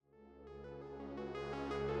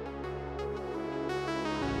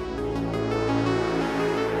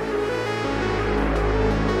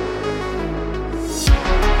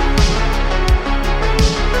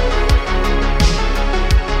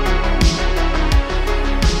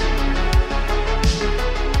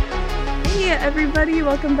everybody.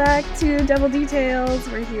 Welcome back to Double Details.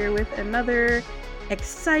 We're here with another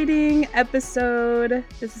exciting episode.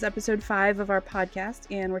 This is episode 5 of our podcast,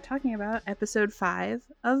 and we're talking about episode 5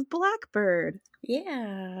 of Blackbird.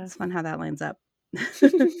 Yeah. It's fun how that lines up.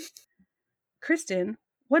 Kristen,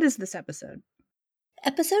 what is this episode?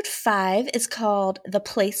 Episode 5 is called The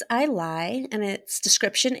Place I Lie, and its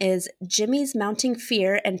description is Jimmy's mounting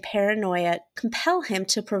fear and paranoia compel him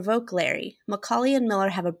to provoke Larry. Macaulay and Miller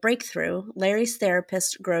have a breakthrough. Larry's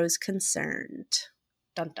therapist grows concerned.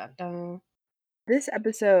 Dun dun dun. I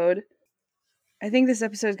think this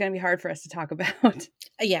episode is going to be hard for us to talk about.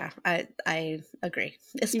 Yeah, I agree.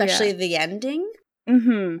 Especially the ending.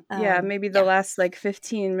 Mm-hmm. Maybe the last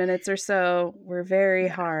 15 minutes or so were very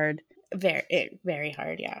hard. Very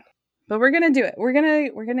hard, yeah. But we're gonna do it. We're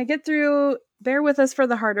gonna get through. Bear with us for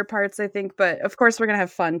the harder parts, I think. But of course, we're gonna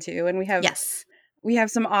have fun too, and we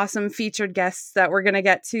have some awesome featured guests that we're gonna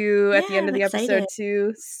get to at the end of the episode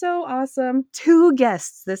too. So awesome! 2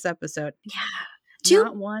 guests this episode. Yeah,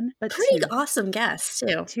 not one, but pretty 2 awesome guests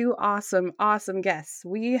too. 2 awesome guests.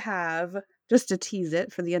 We have, just to tease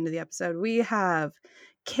it for the end of the episode, we have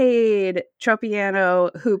Cade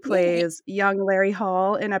Tropeano, who plays young Larry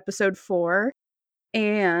Hall in episode 4.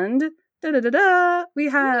 And we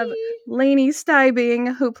have Laney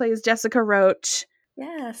Stiebing, who plays Jessica Roach.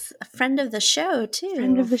 Yes, a friend of the show, too.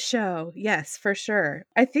 Friend of the show, yes, for sure.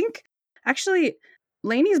 I think, actually,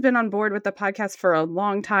 Laney's been on board with the podcast for a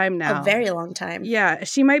long time now. A very long time. Yeah,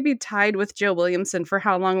 she might be tied with Jill Williamson for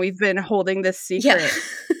how long we've been holding this secret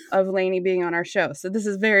of Laney being on our show. So this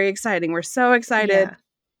is very exciting. We're so excited. Yeah.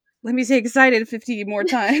 Let me say excited 50 more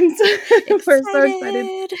times. We're so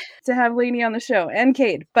excited to have Laney on the show and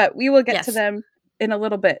Cade, but we will get to them in a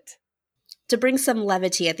little bit. To bring some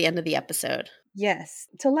levity at the end of the episode. Yes,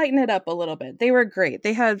 to lighten it up a little bit. They were great.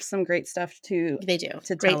 They have some great stuff to They do.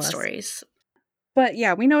 To great tell us. Stories. But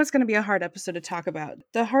yeah, we know it's going to be a hard episode to talk about.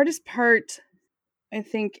 The hardest part, I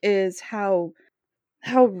think, is how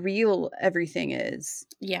real everything is.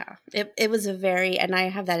 Yeah, it was a very, and I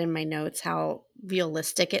have that in my notes, how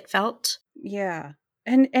realistic it felt. Yeah.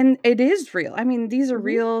 And it is real. I mean, these are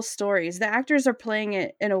real stories. The actors are playing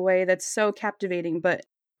it in a way that's so captivating, but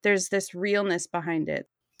there's this realness behind it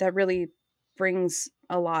that really brings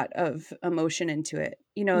a lot of emotion into it.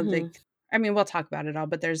 You know, we'll talk about it all,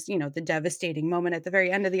 but there's, the devastating moment at the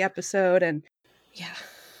very end of the episode. And yeah.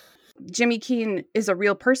 Jimmy Keene is a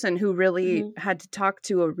real person who really had to talk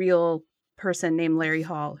to a real person named Larry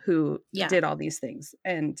Hall who did all these things.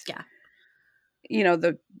 And,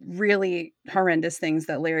 the really horrendous things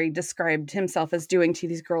that Larry described himself as doing to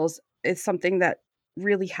these girls is something that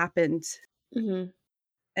really happened. Mm-hmm.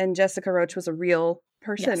 And Jessica Roach was a real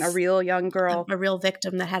person, a real young girl. A real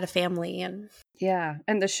victim that had a family. And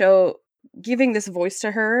the show giving this voice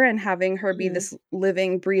to her and having her be this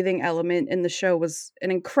living, breathing element in the show was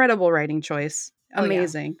an incredible writing choice.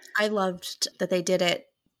 Amazing. I loved that they did it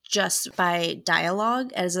just by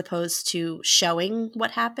dialogue as opposed to showing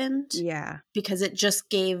what happened. Yeah. Because it just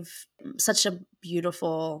gave such a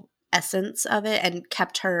beautiful essence of it and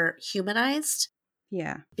kept her humanized.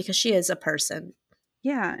 Yeah. Because she is a person.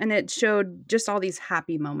 Yeah. And it showed just all these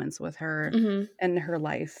happy moments with her and her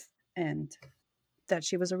life and that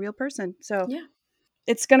she was a real person. So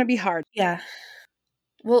it's going to be hard. Yeah.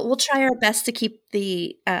 We'll try our best to keep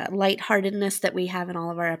the lightheartedness that we have in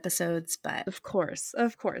all of our episodes, but of course,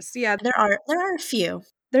 yeah, there are a few.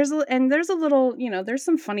 There's a little, there's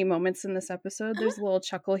some funny moments in this episode. There's a little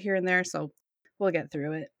chuckle here and there, so we'll get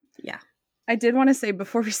through it. Yeah, I did want to say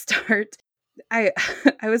before we start, I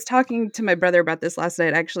was talking to my brother about this last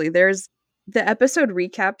night. Actually, there's the episode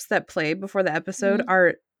recaps that play before the episode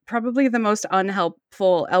are probably the most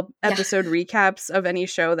unhelpful episode recaps of any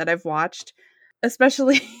show that I've watched.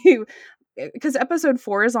 Especially because episode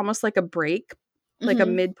 4 is almost like a break, like a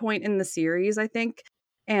midpoint in the series, I think.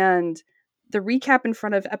 And the recap in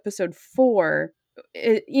front of episode 4,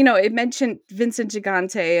 it mentioned Vincent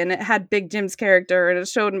Gigante and it had Big Jim's character and it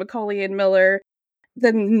showed Macaulay and Miller.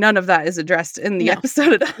 Then none of that is addressed in the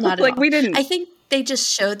episode at all. Not at all. We didn't. I think they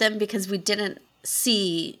just showed them because we didn't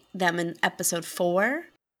see them in episode 4.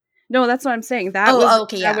 No, that's what I'm saying. That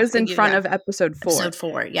was in front of episode 4. Episode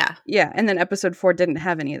 4, yeah. Yeah, and then episode 4 didn't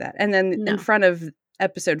have any of that. And then in front of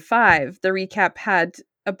episode 5, the recap had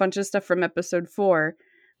a bunch of stuff from episode 4,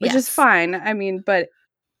 which is fine. I mean, but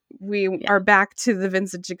we are back to the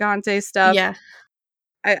Vincent Gigante stuff. Yeah.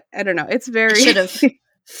 I don't know. It's very...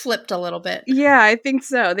 flipped a little bit. Yeah, I think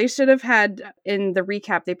so. They should have had in the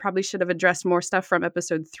recap, they probably should have addressed more stuff from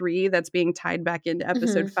episode 3 that's being tied back into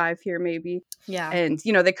episode 5 here, maybe. Yeah. And,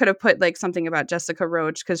 they could have put like something about Jessica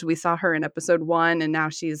Roach because we saw her in episode 1 and now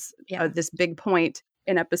she's this big point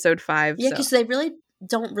in episode 5. Yeah, because they really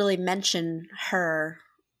don't really mention her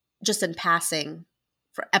just in passing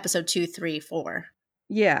for episode 2, 3, 4.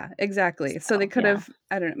 Yeah, exactly. So they could have,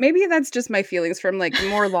 I don't know, maybe that's just my feelings from like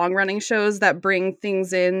more long running shows that bring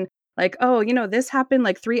things in like, oh, this happened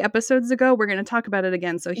like 3 episodes ago. We're going to talk about it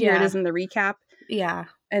again. So here it is in the recap. Yeah.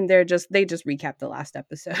 And they just recap the last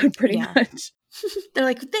episode pretty much. They're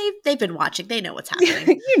like, they've been watching. They know what's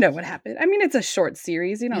happening. You know what happened. I mean, it's a short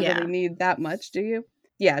series. You don't really need that much, do you?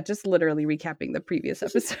 Yeah, just literally recapping the previous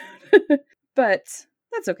episode. But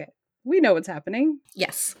that's okay. We know what's happening.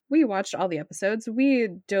 Yes. We watched all the episodes. We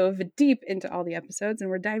dove deep into all the episodes, and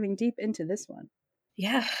we're diving deep into this one.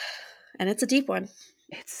 Yeah. And it's a deep one.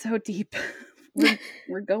 It's so deep.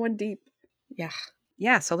 We're going deep. Yeah.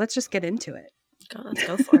 Yeah, so let's just get into it. Let's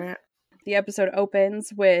go for it. The episode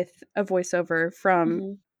opens with a voiceover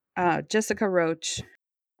from Jessica Roach,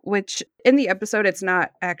 which in the episode, it's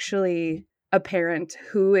not actually apparent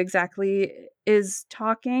who exactly is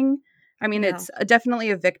talking. I mean, it's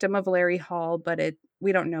definitely a victim of Larry Hall, but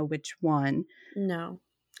we don't know which one. No.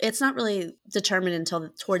 It's not really determined until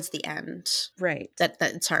towards the end. Right. That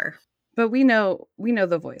it's her. But we know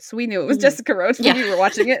the voice. We knew it was Jessica Roach when we were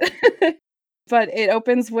watching it. But it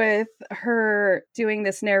opens with her doing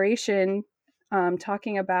this narration,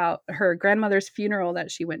 talking about her grandmother's funeral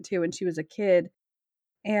that she went to when she was a kid.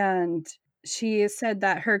 And she said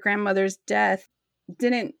that her grandmother's death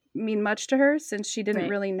didn't mean much to her since she didn't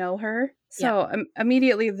really know her. So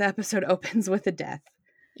immediately the episode opens with a death.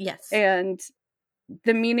 Yes. And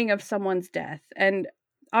the meaning of someone's death. And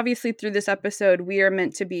obviously through this episode, we are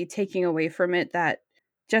meant to be taking away from it that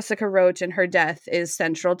Jessica Roach and her death is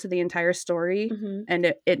central to the entire story.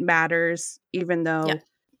 And it matters, even though,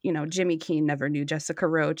 Jimmy Keene never knew Jessica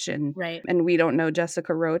Roach and we don't know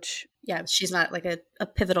Jessica Roach. Yeah, she's not like a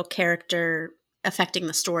pivotal character affecting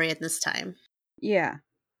the story at this time. Yeah.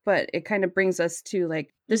 But it kind of brings us to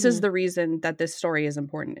like, this is the reason that this story is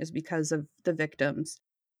important, is because of the victims.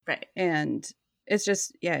 Right. And it's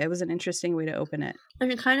just, it was an interesting way to open it.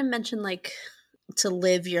 And it kind of mentioned like to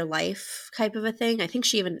live your life type of a thing. I think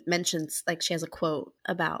she even mentions like she has a quote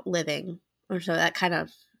about living. Or so that kind of,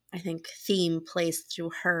 I think, theme plays through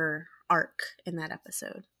her arc in that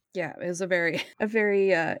episode. Yeah, it was a very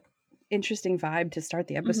interesting vibe to start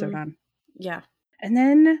the episode on. Yeah. And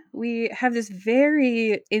then we have this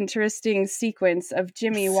very interesting sequence of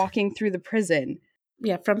Jimmy walking through the prison.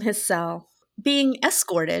 Yeah, from his cell. Being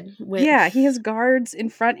escorted with... Yeah, he has guards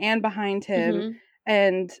in front and behind him.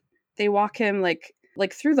 And they walk him like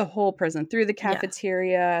through the whole prison, through the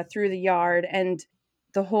cafeteria, through the yard. And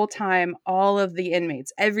the whole time, all of the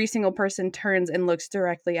inmates, every single person turns and looks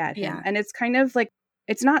directly at him. And it's kind of like,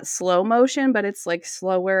 it's not slow motion, but it's like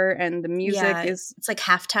slower. And the music is... It's like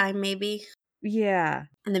halftime maybe. Yeah.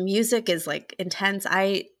 And the music is like intense.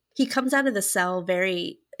 He comes out of the cell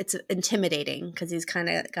it's intimidating because he's kind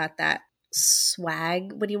of got that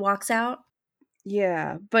swag when he walks out.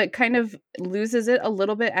 Yeah, but kind of loses it a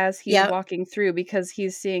little bit as he's walking through because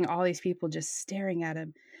he's seeing all these people just staring at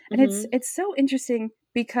him. And it's so interesting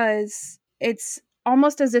because it's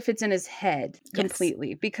almost as if it's in his head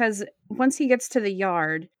completely, because once he gets to the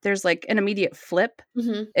yard, there's like an immediate flip.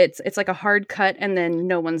 It's like a hard cut and then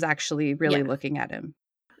no one's actually really looking at him.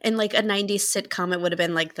 In like a 90s sitcom, it would have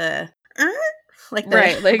been like the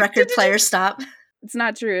record player stop. It's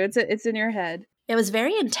not true. It's in your head. It was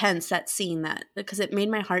very intense, that scene, because it made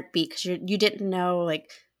my heart beat, because you didn't know,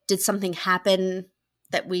 like, did something happen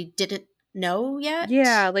that we didn't know yet?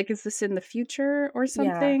 Yeah, like, is this in the future or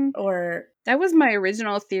something? Yeah, or... That was my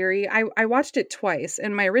original theory. I watched it twice,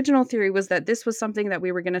 and my original theory was that this was something that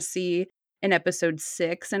we were going to see in episode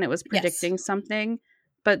 6, and it was predicting something.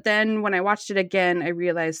 But then when I watched it again, I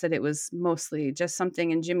realized that it was mostly just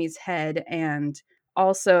something in Jimmy's head and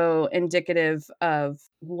also indicative of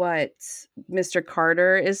what Mr.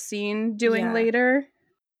 Carter is seen doing later.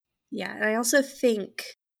 Yeah, and I also think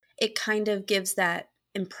it kind of gives that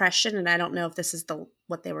impression, and I don't know if this is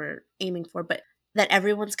what they were aiming for, but that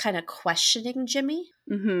everyone's kind of questioning Jimmy,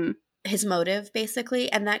 his motive, basically,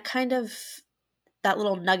 and that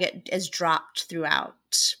little nugget is dropped throughout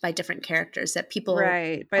by different characters that people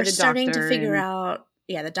are starting to figure out.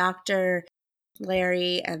 Yeah, the doctor,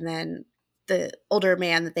 Larry, and then the older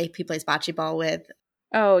man that he plays bocce ball with.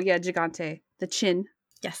 Oh, yeah, Gigante, the chin.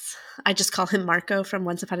 Yes. I just call him Marco from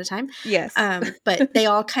Once Upon a Time. Yes. But they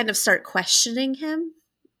all kind of start questioning him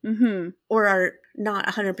or are not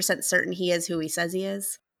 100% certain he is who he says he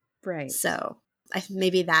is. Right. So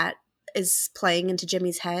maybe that is playing into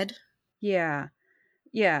Jimmy's head. Yeah.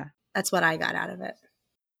 Yeah. That's what I got out of it.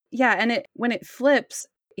 Yeah, and when it flips,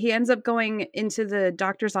 he ends up going into the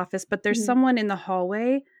doctor's office, but there's someone in the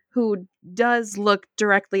hallway who does look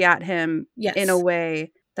directly at him in a Yes.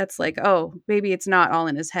 way that's like, oh, maybe it's not all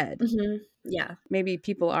in his head. Yeah. Maybe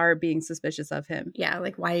people are being suspicious of him. Yeah,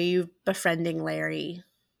 like, why are you befriending Larry?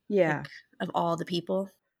 Yeah. Like, of all the people.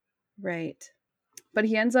 Right. But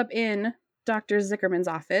he ends up in Dr. Zickerman's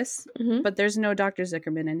office, but there's no Dr.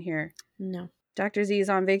 Zickerman in here. No. Dr. Z is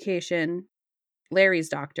on vacation. Larry's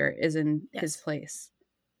doctor is in his place.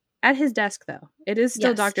 At his desk, though. It is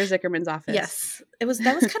still Dr. Zickerman's office. Yes. That was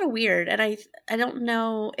kind of weird. And I don't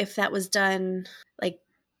know if that was done, like,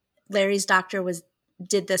 Larry's doctor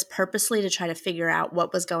did this purposely to try to figure out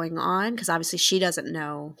what was going on, because obviously she doesn't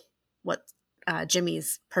know what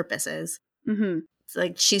Jimmy's purpose is. It's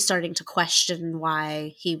like she's starting to question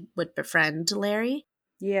why he would befriend Larry.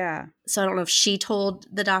 Yeah. So I don't know if she told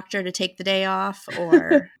the doctor to take the day off,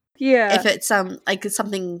 or if it's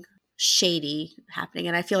something shady happening.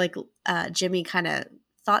 And I feel like Jimmy kind of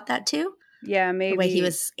thought that too. Yeah, maybe. The way he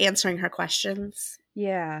was answering her questions.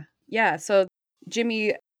 Yeah. Yeah. So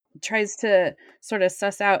Jimmy tries to sort of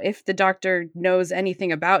suss out if the doctor knows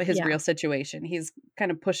anything about his real situation. He's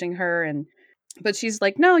kind of pushing her, but she's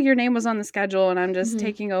like, no, your name was on the schedule and I'm just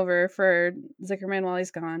taking over for Zickerman while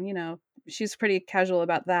he's gone. You know, she's pretty casual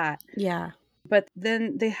about that. Yeah. But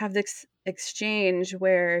then they have this exchange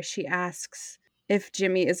where she asks if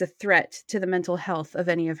Jimmy is a threat to the mental health of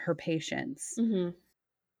any of her patients.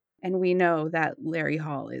 And we know that Larry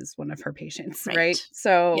Hall is one of her patients, right?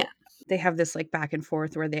 So they have this like back and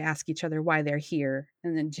forth where they ask each other why they're here.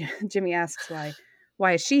 And then Jimmy asks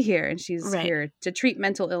why is she here? And she's here to treat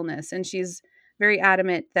mental illness. And she's very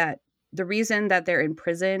adamant that the reason that they're in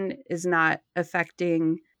prison is not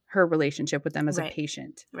affecting her relationship with them as a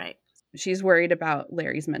patient. Right. She's worried about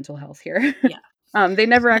Larry's mental health here. Yeah. They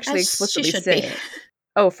never actually explicitly say it.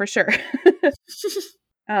 Oh, for sure.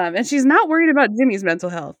 And she's not worried about Jimmy's mental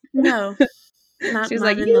health. No, not she's not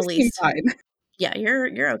like, in the least. Fine. Yeah,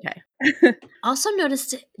 you're okay. Also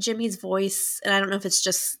noticed Jimmy's voice, and I don't know if it's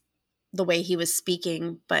just the way he was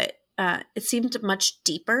speaking, but it seemed much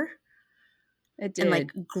deeper. It did. And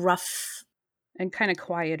like gruff. And kind of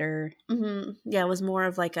quieter. Yeah, it was more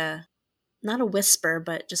of like not a whisper,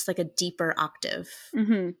 but just like a deeper octave.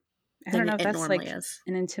 I don't know if that's like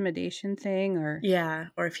an intimidation thing or... Yeah,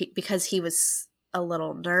 or if because he was a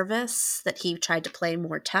little nervous, that he tried to play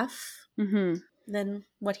more tough than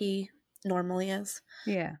what he normally is.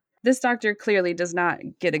 Yeah. This doctor clearly does not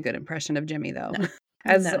get a good impression of Jimmy, though.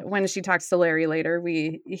 No. When she talks to Larry later,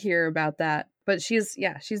 we hear about that. But she's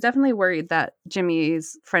definitely worried that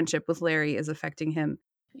Jimmy's friendship with Larry is affecting him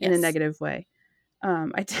in a negative way.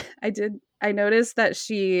 I noticed that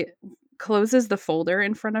she closes the folder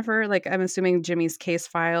in front of her. Like, I'm assuming Jimmy's case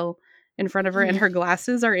file in front of her, and her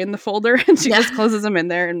glasses are in the folder, and she just closes them in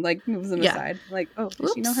there and like moves them aside. Like, oh,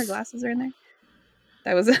 does she know her glasses are in there?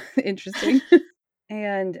 That was interesting.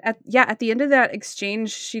 And at the end of that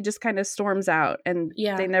exchange, she just kind of storms out, and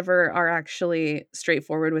they never are actually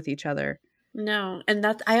straightforward with each other. No, and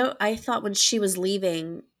that I thought when she was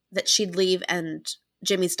leaving that she'd leave and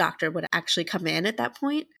Jimmy's doctor would actually come in at that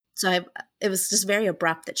point. So it was just very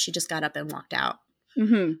abrupt that she just got up and walked out.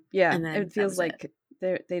 Yeah, and it feels like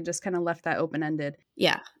they just kind of left that open-ended.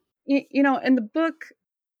 Yeah. You know, in the book,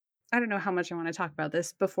 I don't know how much I want to talk about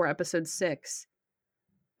this before episode 6,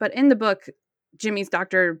 but in the book, Jimmy's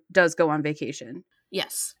doctor does go on vacation.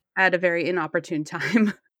 Yes. At a very inopportune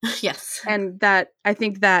time. Yes. And I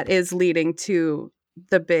think that is leading to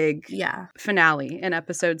the big finale in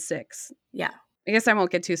episode 6. Yeah. I guess I won't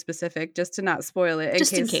get too specific just to not spoil it.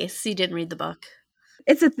 In case you didn't read the book.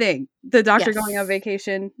 It's a thing. The doctor going on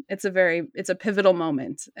vacation, it's a pivotal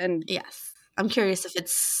moment. And yes. I'm curious if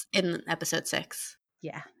it's in episode 6.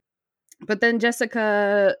 Yeah. But then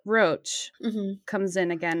Jessica Roach comes in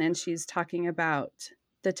again, and she's talking about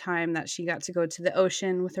the time that she got to go to the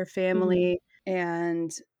ocean with her family.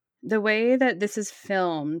 And the way that this is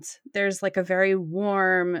filmed, there's like a very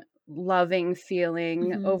warm, loving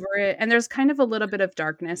feeling over it. And there's kind of a little bit of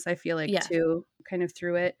darkness, I feel like, too, kind of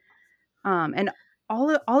through it. And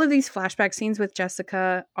all of these flashback scenes with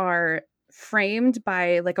Jessica are framed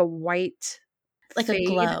by like a white, like a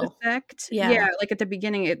glow effect. Yeah, like at the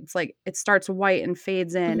beginning, it's like it starts white and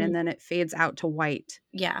fades in, and then it fades out to white.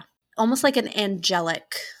 Yeah, almost like an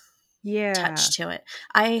angelic touch to it.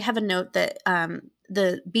 I have a note that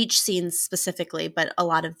the beach scenes specifically, but a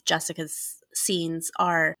lot of Jessica's scenes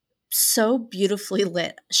are so beautifully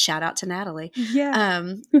lit. Shout out to Natalie.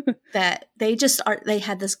 Yeah. That they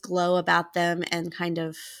had this glow about them and kind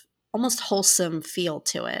of almost wholesome feel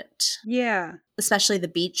to it. Yeah. Especially the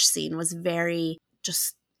beach scene was very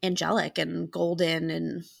just angelic and golden,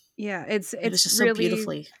 and Yeah. it was It's just so really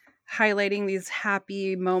beautifully. highlighting these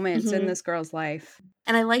happy moments in this girl's life.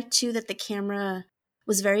 And I like too that the camera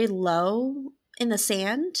was very low in the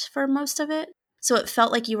sand for most of it. So it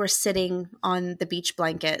felt like you were sitting on the beach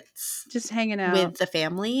blankets Just hanging out. with the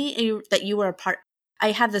family, that you were a part.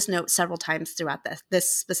 I have this note several times throughout this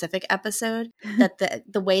specific episode, that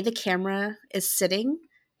the way the camera is sitting,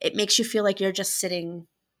 it makes you feel like you're just sitting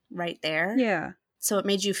right there. Yeah. So it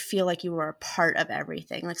made you feel like you were a part of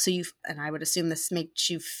everything. Like, so and I would assume this makes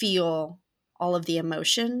you feel all of the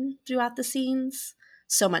emotion throughout the scenes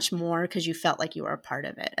so much more because you felt like you were a part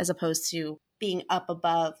of it, as opposed to being up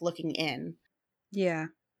above looking in. Yeah.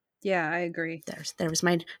 Yeah, I agree. There was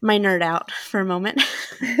my nerd out for a moment.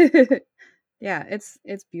 Yeah, it's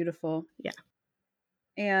beautiful. Yeah.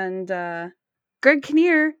 And Greg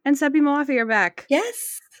Kinnear and Seppi Malafi are back.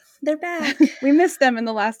 Yes, they're back. We missed them in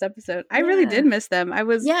the last episode. I really did miss them.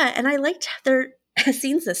 Yeah, and I liked their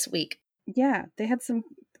scenes this week. Yeah, they had some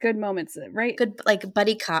good moments, right? Good, like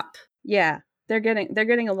buddy cop. Yeah, they're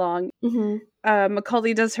getting along. Mm-hmm.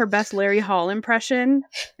 Macaulay does her best Larry Hall impression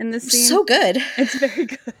in this scene. So good. It's very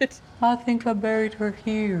good. I think I buried her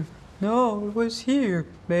here. No, it was here.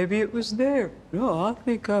 Maybe it was there. No, I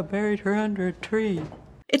think I buried her under a tree.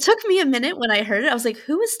 It took me a minute when I heard it. I was like,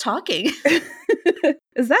 who is talking?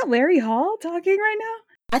 Is that Larry Hall talking right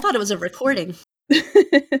now? I thought it was a recording.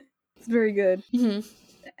 It's very good. Mm-hmm.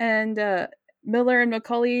 And Miller and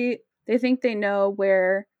Macaulay, they think they know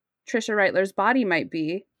where Trisha Reitler's body might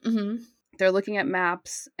be. Mm-hmm. They're looking at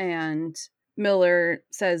maps, and Miller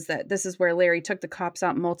says that this is where Larry took the cops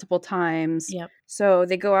out multiple times. Yep. So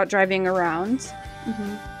they go out driving around.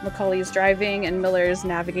 Mm-hmm. Macaulay's driving, and Miller's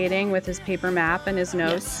navigating with his paper map and his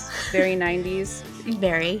notes. Yes. Very 90s.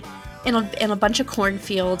 Very. In a bunch of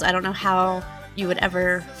cornfields. I don't know how you would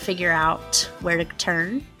ever figure out where to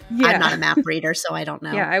turn. Yeah. I'm not a map reader, so I don't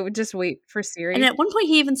know. Yeah, I would just wait for Siri. And at one point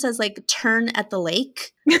he even says, like, turn at the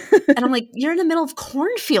lake. And I'm like, you're in the middle of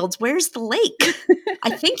cornfields. Where's the lake? I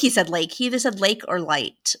think he said lake. He either said lake or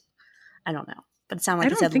light. I don't know. But it sounded like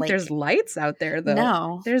he said lake. I don't think there's lights out there, though.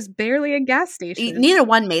 No. There's barely a gas station. Neither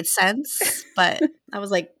one made sense. But I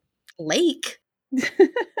was like, lake?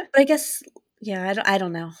 But I guess, yeah, I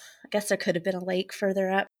don't know. I guess there could have been a lake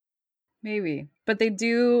further up. Maybe. But they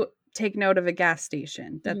do take note of a gas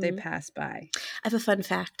station that they pass by. I have a fun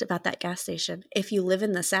fact about that gas station. If you live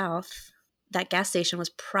in the South, that gas station was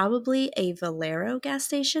probably a Valero gas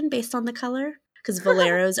station based on the color, because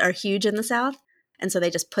Valeros are huge in the South. And so they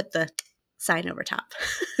just put the sign over top.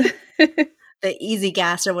 The easy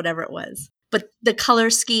gas or whatever it was. But the color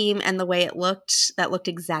scheme and the way it looked, that looked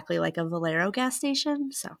exactly like a Valero gas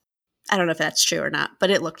station. So I don't know if that's true or not,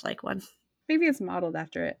 but it looked like one. Maybe it's modeled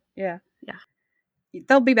after it. Yeah. Yeah.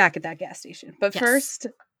 They'll be back at that gas station. But first,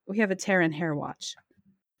 we have a Taryn hair watch.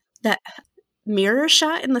 That mirror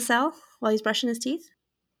shot in the cell while he's brushing his teeth?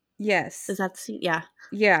 Yes. Is that the scene? Yeah.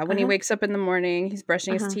 Yeah, when he wakes up in the morning, he's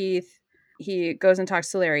brushing his teeth. He goes and talks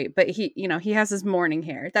to Larry. But he has his morning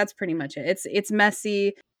hair. That's pretty much it. It's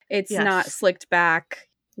messy. It's not slicked back.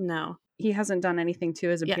 No. He hasn't done anything to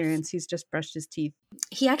his appearance. He's just brushed his teeth.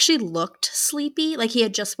 He actually looked sleepy, like he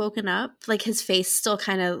had just woken up. Like his face still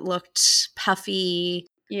kind of looked puffy.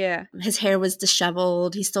 Yeah. His hair was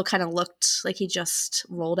disheveled. He still kind of looked like he just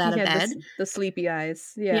rolled out of bed. The sleepy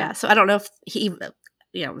eyes. Yeah. Yeah. So I don't know if he,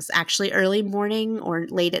 it was actually early morning or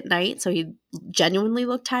late at night. So he genuinely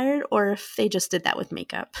looked tired, or if they just did that with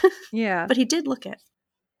makeup. Yeah. But he did look it.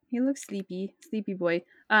 He looks sleepy boy.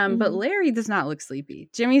 But Larry does not look sleepy.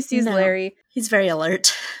 Jimmy sees Larry. He's very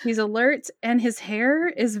alert. He's alert, and his hair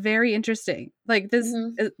is very interesting. Like this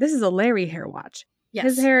is a Larry hair watch. Yes.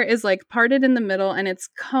 His hair is like parted in the middle, and it's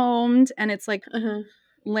combed, and it's like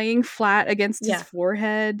laying flat against his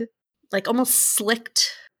forehead. Like almost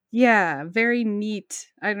slicked. Yeah, very neat.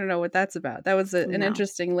 I don't know what that's about. That was an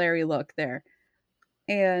interesting Larry look there.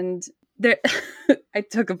 And there, I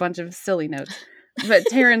took a bunch of silly notes. But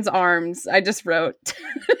Taryn's arms, I just wrote.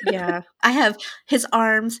 Yeah. I have his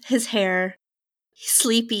arms, his hair,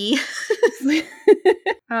 sleepy. He's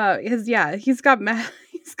got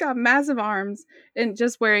massive arms and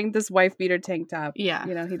just wearing this wife beater tank top.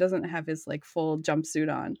 Yeah. He doesn't have his like full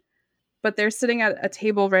jumpsuit on. But they're sitting at a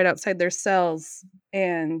table right outside their cells,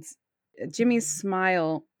 and Jimmy's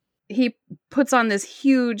smile, he puts on this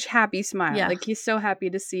huge happy smile. Yeah. Like he's so happy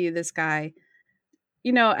to see this guy.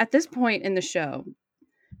 At this point in the show,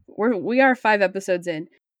 we are 5 episodes in.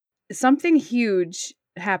 something huge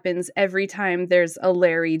happens every time there's a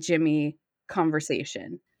Larry Jimmy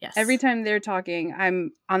conversation. Yes. Every time they're talking,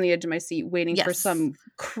 I'm on the edge of my seat waiting for some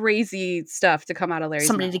crazy stuff to come out of Larry's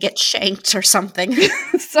Somebody mouth. to get shanked or something.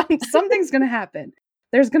 Something's going to happen.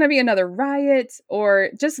 There's going to be another riot, or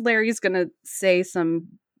just Larry's going to say some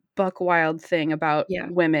buck wild thing about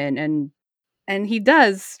women, and he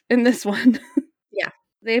does in this one. Yeah.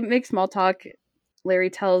 They make small talk. Larry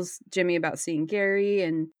tells Jimmy about seeing Gary,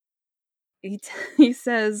 and he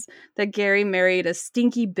says that Gary married a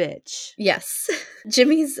stinky bitch. Yes.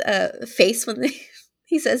 Jimmy's face when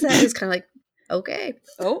he says that is kind of like, okay.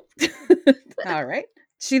 Oh, all right.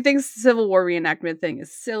 She thinks the Civil War reenactment thing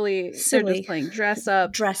is silly. They're just playing dress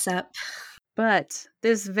up. Dress up. But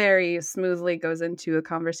this very smoothly goes into a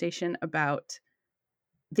conversation about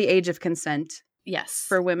the age of consent. Yes.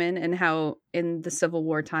 For women, and how in the Civil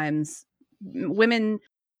War times, women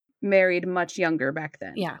married much younger back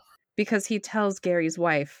then. Yeah. Because he tells Gary's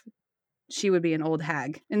wife she would be an old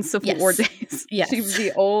hag in Civil War days. Yes. She would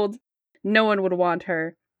be old. No one would want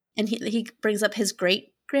her. And he brings up his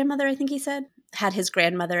great-grandmother, I think he said, had his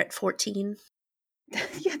grandmother at 14.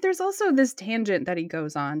 Yeah, there's also this tangent that he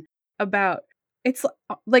goes on about, it's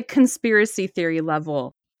like conspiracy theory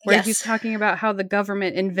level, where he's talking about how the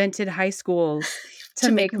government invented high schools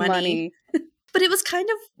to make money. But it was kind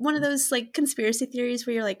of one of those like conspiracy theories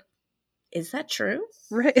where you're like, is that true?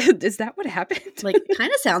 Right. Is that what happened? Like,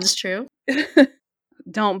 kind of sounds true.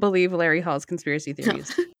 Don't believe Larry Hall's conspiracy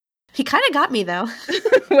theories. No. He kind of got me, though.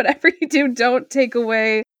 Whatever you do, don't take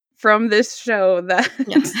away from this show that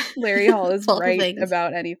Larry Hall is right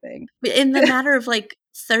about anything. In the matter of like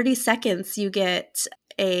 30 seconds, you get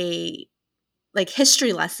a like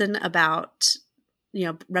history lesson about, you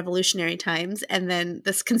know, revolutionary times, and then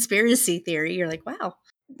this conspiracy theory. You're like, wow,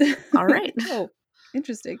 all right. Oh,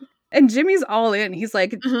 interesting. And Jimmy's all in. He's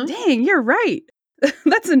like, dang, you're right.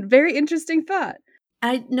 That's a very interesting thought.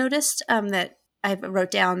 I noticed that I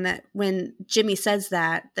wrote down that when Jimmy says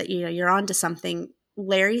that you know, you're onto something,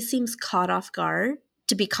 Larry seems caught off guard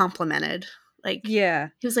to be complimented. Like, yeah,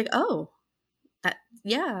 he was like, oh,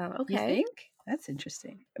 yeah, okay. You think? That's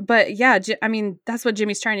interesting. But yeah, I mean, that's what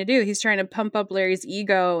Jimmy's trying to do. He's trying to pump up Larry's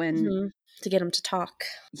ego and to get him to talk.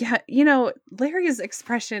 Yeah, you know, Larry's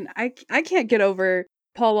expression, I can't get over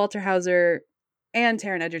Paul Walter Hauser and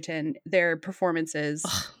Taron Egerton, their performances.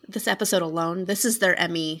 Ugh, this episode alone, this is their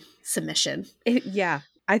Emmy submission. Yeah,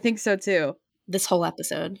 I think so too. This whole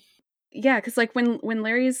episode. Yeah, because like when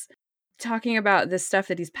Larry's talking about this stuff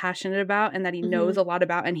that he's passionate about and that he knows a lot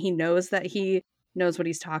about, and he knows that he knows what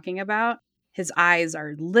he's talking about, his eyes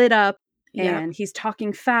are lit up and he's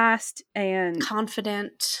talking fast and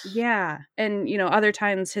confident. Yeah. And, you know, other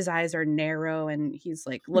times his eyes are narrow and he's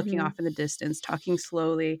like looking off in the distance, talking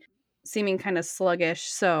slowly, seeming kind of sluggish.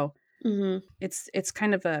 So it's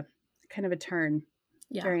kind of a turn.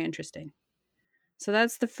 Yeah. Very interesting. So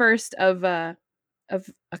that's the first of a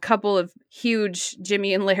couple of huge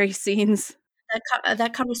Jimmy and Larry scenes.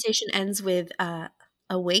 That conversation ends with a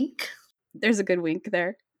wink. There's a good wink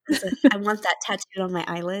there. I want that tattooed on my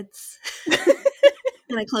eyelids.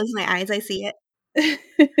 When I close my eyes, I see it.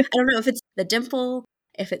 I don't know if it's the dimple,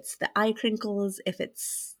 if it's the eye crinkles,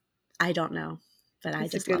 I don't know. But I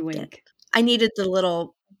just loved it. I needed the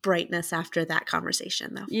little brightness after that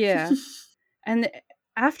conversation, though. Yeah. And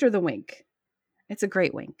after the wink, it's a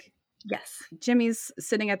great wink. Yes. Jimmy's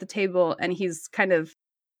sitting at the table and he's kind of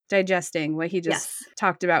digesting what he just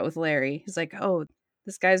talked about with Larry. He's like, oh,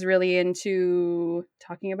 this guy's really into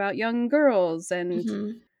talking about young girls,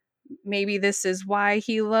 and maybe this is why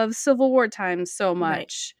he loves Civil War times so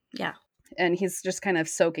much. Right. Yeah. And he's just kind of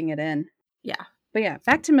soaking it in. Yeah. But yeah,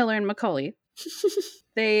 back to Miller and Macaulay.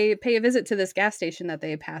 They pay a visit to this gas station that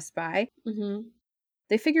they passed by.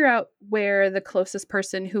 They figure out where the closest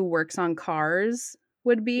person who works on cars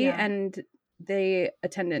would be, and the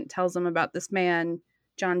attendant tells them about this man,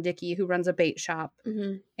 John Dickey, who runs a bait shop,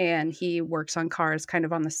 and he works on cars kind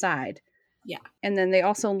of on the side. Yeah. And then they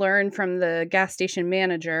also learn from the gas station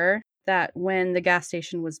manager that when the gas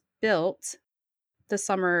station was built, the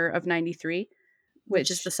summer of 93,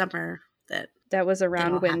 which is the summer that was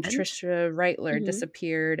around when happened. Trisha Reitler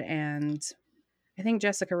disappeared, and I think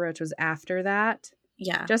Jessica Roach was after that.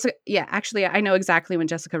 Yeah. Actually, I know exactly when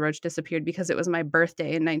Jessica Roach disappeared because it was my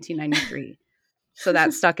birthday in 1993. So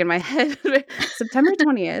that stuck in my head. September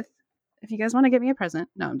 20th. If you guys want to get me a present.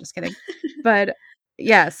 No, I'm just kidding. But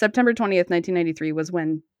yeah, September 20th, 1993 was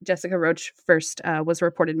when Jessica Roach first was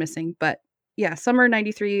reported missing. But yeah, summer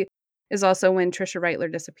 93 is also when Trisha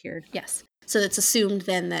Reitler disappeared. Yes. So it's assumed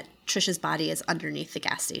then that Trisha's body is underneath the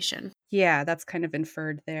gas station. Yeah, that's kind of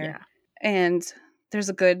inferred there. Yeah. And there's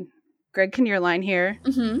a good Greg Kinnear line here.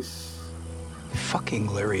 Mm-hmm. Fucking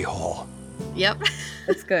Larry Hall. Yep.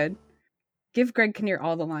 It's good. Give Greg Kinnear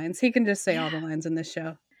all the lines. He can just say all the lines in this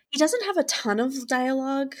show. He doesn't have a ton of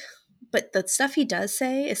dialogue, but the stuff he does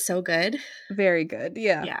say is so good. Very good.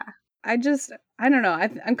 Yeah. Yeah. I don't know.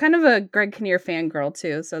 I'm kind of a Greg Kinnear fangirl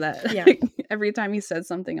too. So that Yeah. every time he says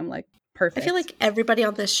something, I'm like, perfect. I feel like everybody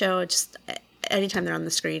on this show, just anytime they're on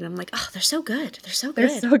the screen, I'm like, oh, they're so good. They're so good.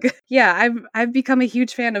 They're so good. Yeah, I've become a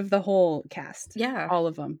huge fan of the whole cast. Yeah. All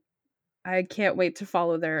of them. I can't wait to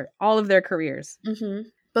follow all of their careers. Mm-hmm.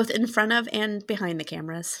 Both in front of and behind the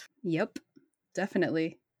cameras. Yep,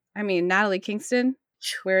 definitely. I mean, Natalie Kingston.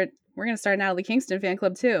 We're gonna start a Natalie Kingston fan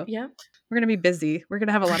club too. Yep. We're gonna be busy. We're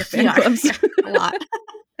gonna have a lot of fan clubs. Yeah, a lot.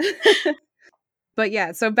 But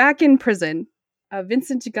yeah, so back in prison,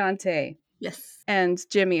 Vincent Gigante Yes. and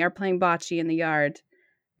Jimmy are playing bocce in the yard.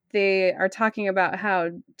 They are talking about how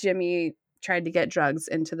Jimmy tried to get drugs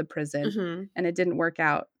into the prison and it didn't work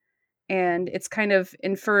out. And it's kind of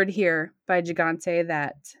inferred here by Gigante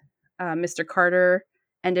that Mr. Carter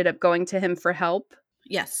ended up going to him for help.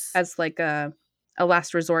 Yes. As like a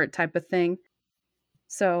last resort type of thing.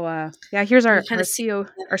 So yeah, here's our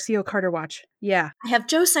CO Carter watch. Yeah. I have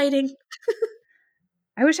Joe sighting.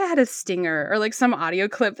 I wish I had a stinger or like some audio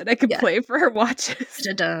clip that I could play for her watches.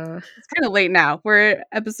 Da-da. It's kind of late now. We're at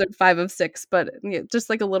episode 5 of 6, but just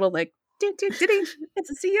like a little like it's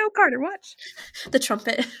a CO Carter watch. The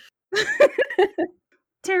trumpet.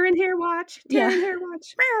 Taryn hair watch. Taryn hair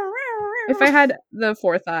watch. If I had the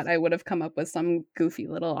forethought, I would have come up with some goofy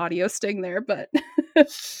little audio sting there, but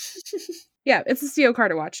yeah, it's a CO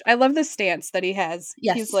Carter watch. I love the stance that he has.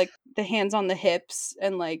 Yes. He's like the hands on the hips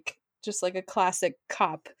and like just like a classic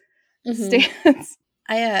cop stance.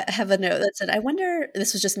 I have a note that said, I wonder,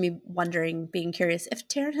 this was just me wondering, being curious, if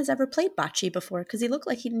Taryn has ever played bocce before, because he looked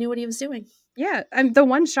like he knew what he was doing. Yeah, and the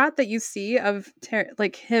one shot that you see of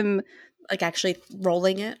like him like actually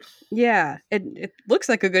rolling it. Yeah, it looks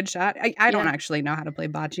like a good shot. I don't actually know how to play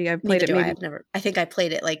bocce. I've played Neither it. I've never. I think I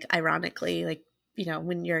played it like ironically, like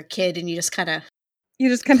when you're a kid and you just kind of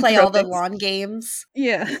play all the lawn games.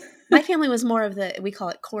 Yeah, my family was more of we call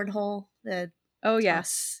it cornhole.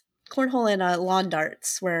 Cornhole and lawn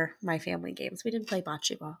darts were my family games. We didn't play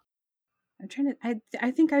bocce ball. I'm trying to.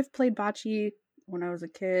 I think I've played bocce when I was a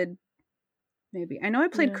kid. Maybe I know I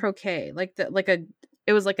played croquet,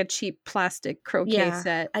 it was like a cheap plastic croquet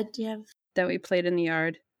set that we played in the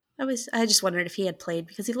yard. I just wondered if he had played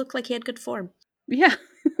because he looked like he had good form. Yeah.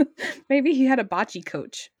 Maybe he had a bocce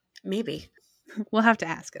coach. Maybe. We'll have to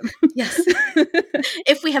ask him. Yes.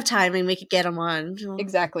 If we have time and we could get him on.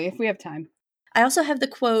 Exactly. If we have time. I also have the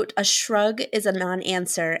quote, a shrug is a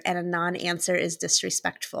non-answer and a non-answer is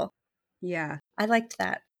disrespectful. Yeah. I liked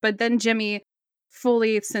that. But then Jimmy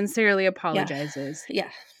fully, sincerely apologizes. Yeah.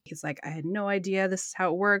 He's like, I had no idea this is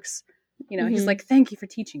how it works. He's like, thank you for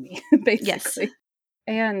teaching me, basically. Yes.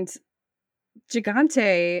 And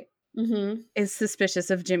Gigante is suspicious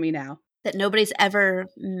of Jimmy now. That nobody's ever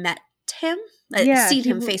met him? Seen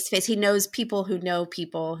him face to face. He knows people who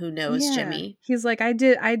knows Jimmy. He's like, I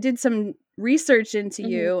did some research into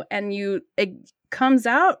you and it comes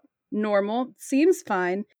out normal, seems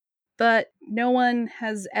fine, but no one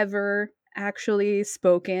has ever actually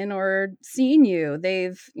spoken or seen you.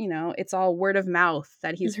 They've, it's all word of mouth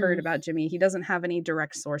that he's heard about Jimmy. He doesn't have any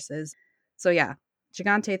direct sources. So yeah,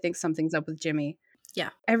 Gigante thinks something's up with Jimmy.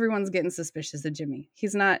 Yeah. Everyone's getting suspicious of Jimmy.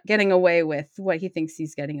 He's not getting away with what he thinks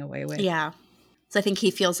he's getting away with. Yeah. So I think he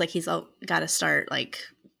feels like he's got to start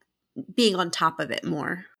being on top of it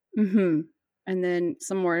more. Mm-hmm. And then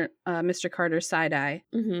some more Mr. Carter side eye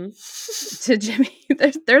to Jimmy.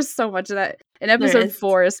 There's so much of that. In episode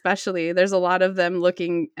 4 especially, there's a lot of them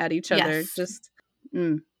looking at each other. Just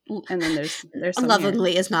and then there's some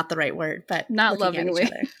lovingly is not the right word, but not lovingly.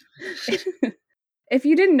 If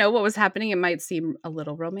you didn't know what was happening, it might seem a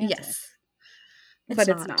little romantic. Yes. But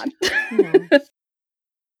it's not. No.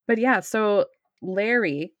 But yeah, so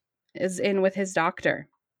Larry is in with his doctor.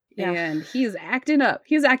 Yeah. And he's acting up.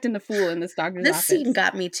 He's acting the fool in this doctor's office. This scene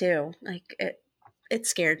got me too. It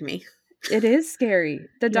scared me. It is scary.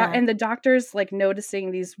 And the doctor's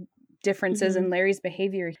noticing these differences in Larry's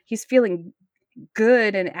behavior. He's feeling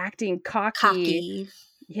good and acting cocky.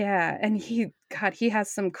 Yeah, and he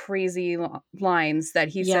has some crazy lines that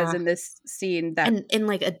he says in this scene and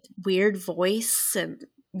in a weird voice and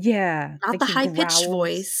not the high pitched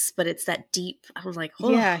voice, but it's that deep. I was like,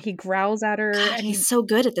 oh. Yeah, he growls at her. God, he's so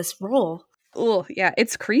good at this role. Oh yeah,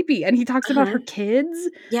 it's creepy, and he talks about her kids.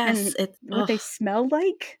 Yes, and what they smell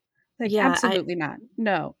like. Absolutely not.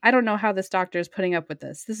 No, I don't know how this doctor is putting up with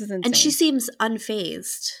this. This is insane. And she seems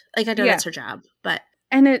unfazed. I know that's her job, but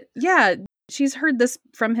And she's heard this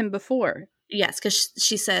from him before. Yes, because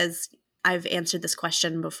she says, I've answered this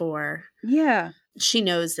question before. Yeah. She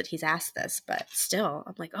knows that he's asked this, but still,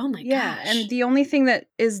 I'm like, oh my Yeah. gosh. And the only thing that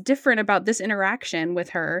is different about this interaction with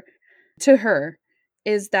her, to her,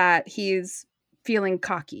 is that he's feeling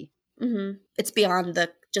cocky. Mm-hmm. It's beyond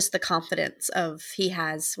just the confidence he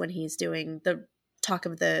has when he's doing the talk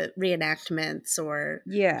of the reenactments or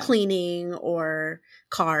cleaning or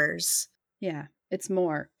cars. Yeah, it's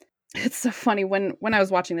more. It's so funny when I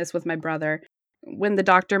was watching this with my brother, when the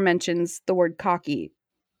doctor mentions the word cocky,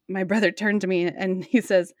 my brother turned to me and he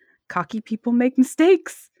says, "Cocky people make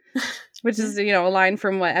mistakes," which is, a line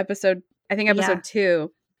from what episode? I think episode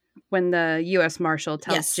 2, when the U.S. Marshal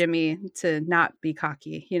tells Jimmy to not be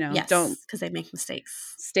cocky. Don't, because they make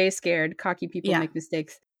mistakes. Stay scared. Cocky people make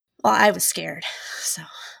mistakes. Well, I was scared, so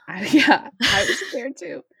I was scared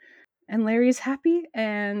too. And Larry's happy,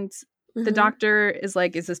 and the doctor is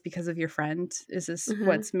like, "Is this because of your friend? Is this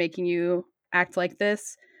what's making you act like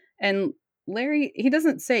this?" And Larry, he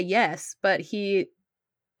doesn't say yes, but he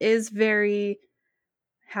is very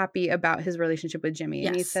happy about his relationship with Jimmy.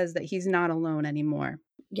 And he says that he's not alone anymore.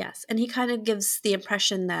 Yes. And he kind of gives the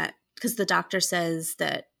impression that, because the doctor says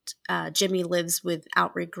that Jimmy lives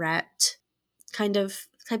without regret, type of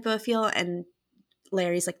a feel. And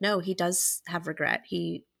Larry's like, no, he does have regret.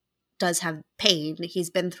 He does have pain. He's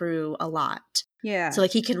been through a lot. Yeah. So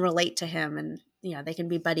like he can relate to him, and they can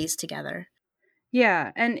be buddies together.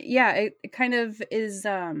 Yeah. And it kind of is,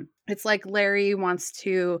 it's like Larry wants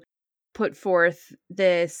to put forth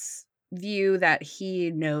this view that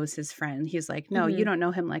he knows his friend. He's like, no, you don't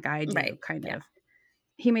know him like I do, kind of.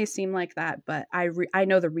 He may seem like that, but I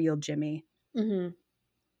know the real Jimmy. Mm-hmm.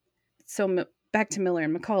 So back to Miller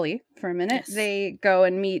and Macaulay for a minute. Yes. They go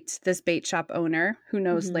and meet this bait shop owner who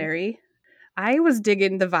knows Larry. I was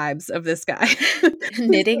digging the vibes of this guy.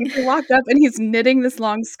 Knitting. He walked up and he's knitting this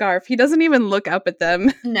long scarf. He doesn't even look up at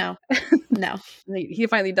them. No. He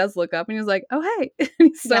finally does look up and he's like, oh, hey. And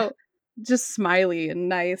he's so just smiley and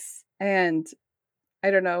nice. And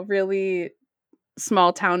I don't know, really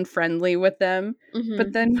small town friendly with them. Mm-hmm.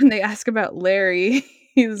 But then when they ask about Larry,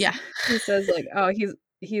 he says like, oh,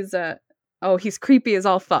 he's creepy as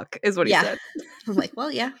all fuck is what he said. I'm like,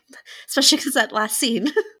 well, yeah, especially because that last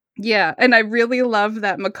scene. Yeah, and I really love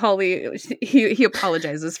that Macaulay, he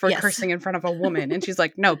apologizes for cursing in front of a woman, and she's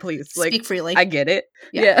like, no, please, like, speak freely. I get it.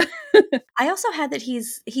 Yeah. I also had that he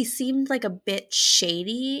seemed like a bit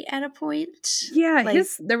shady at a point. Yeah, like,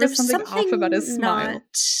 there was something off about his smile.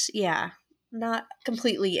 Not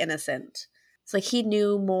completely innocent. It's like he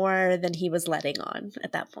knew more than he was letting on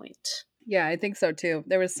at that point. Yeah, I think so too.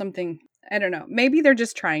 There was something, I don't know. Maybe they're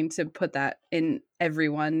just trying to put that in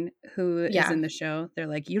everyone who is in the show. They're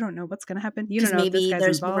like, you don't know what's going to happen. You don't know if this guy's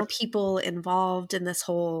there's involved. More people involved in this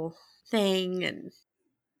whole thing, and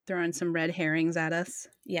throwing some red herrings at us.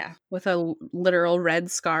 Yeah. With a literal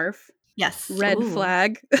red scarf. Yes. Red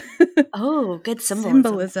flag. Oh, good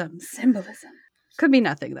symbolism. Symbolism. Could be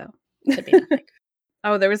nothing though. Could be nothing.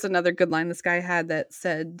 Oh, there was another good line this guy had that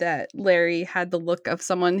said that Larry had the look of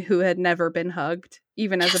someone who had never been hugged,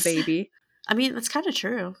 even as a baby. I mean, that's kind of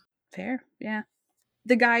true. Fair, yeah.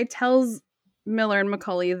 The guy tells Miller and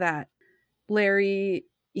Macaulay that Larry,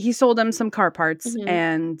 he sold them some car parts,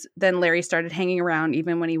 and then Larry started hanging around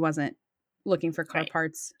even when he wasn't looking for car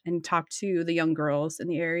parts, and talked to the young girls in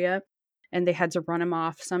the area, and they had to run him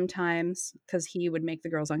off sometimes because he would make the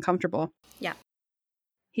girls uncomfortable. Yeah.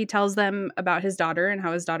 He tells them about his daughter and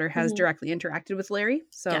how his daughter has directly interacted with Larry.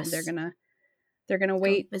 So they're gonna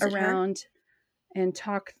wait around and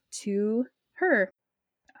talk to her.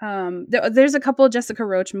 There's a couple of Jessica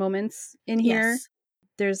Roach moments in here. Yes.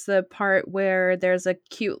 There's the part where there's a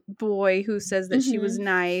cute boy who says that she was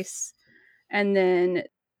nice, and then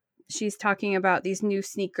she's talking about these new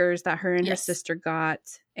sneakers that her and her sister got,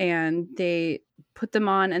 and they put them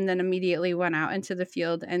on and then immediately went out into the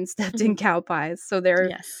field and stepped in cow pies. So they're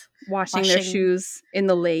washing their shoes in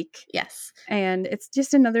the lake. Yes. And it's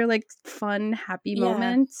just another like fun, happy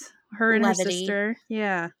moment. Her and Levity. Her sister.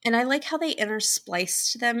 Yeah. And I like how they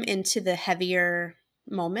interspliced them into the heavier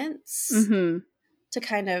moments to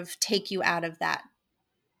kind of take you out of that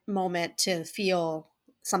moment to feel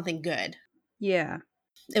something good. Yeah.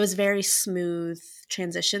 It was very smooth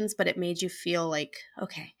transitions, but it made you feel like,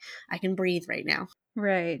 okay, I can breathe right now.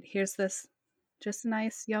 Right. Here's this just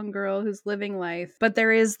nice young girl who's living life. But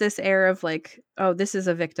there is this air of like, oh, this is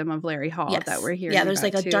a victim of Larry Hall that we're hearing. Yeah, there's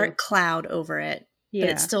like a too. dark cloud over it, but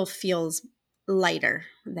it still feels lighter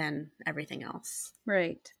than everything else.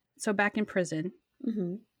 Right. So back in prison,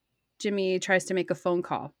 Jimmy tries to make a phone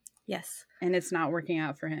call Yes. And it's not working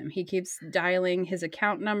out for him. He keeps dialing his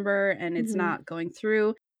account number and it's not going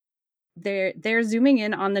through. They're zooming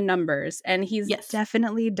in on the numbers, and he's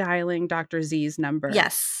definitely dialing Dr. Z's number.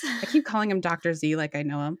 Yes. I keep calling him Dr. Z like I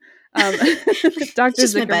know him. Dr.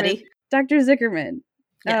 Just Zickerman. my buddy. Dr. Zickerman.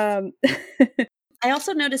 Yes. I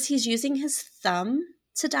also noticed he's using his thumb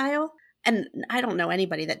to dial, and I don't know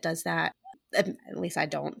anybody that does that. At least I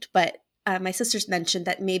don't. But my sisters mentioned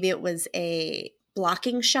that maybe it was a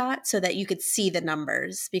blocking shot so that you could see the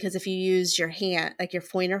numbers, because if you use your hand, like your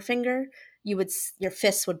pointer finger, your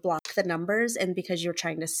fists would block the numbers, and because you're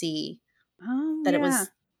trying to see that it was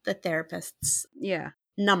the therapist's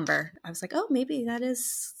number, I was like, oh, maybe that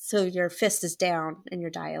is, so your fist is down and you're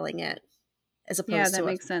dialing it, as opposed to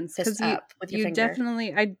makes sense, fist up with your finger.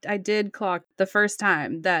 Definitely, I did clock the first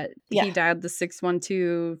time that he dialed the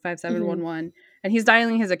 612-5711, and he's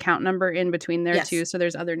dialing his account number in between there too, so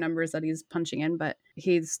there's other numbers that he's punching in, but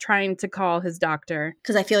he's trying to call his doctor.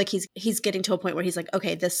 Because I feel like he's getting to a point where he's like,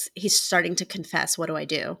 okay, he's starting to confess. What do I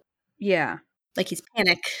do? Yeah. Like he's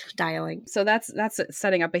panic dialing. So that's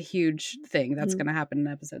setting up a huge thing that's going to happen in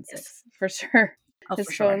episode 6 for sure. Oh,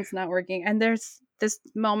 his phone's not working, and there's this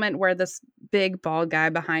moment where this big bald guy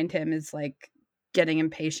behind him is like getting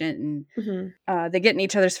impatient, and they get in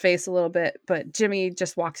each other's face a little bit, but Jimmy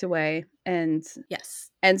just walks away and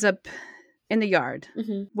ends up in the yard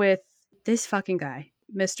with this fucking guy,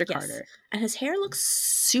 Mr. Carter. And his hair looks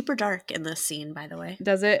super dark in this scene, by the way.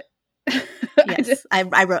 Does it? Yes. I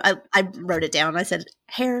wrote it down. I said,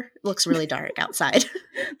 hair looks really dark outside.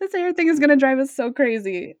 This hair thing is going to drive us so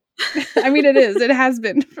crazy. I mean, it is. It has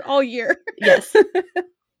been all year. Yes.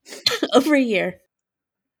 Over a year.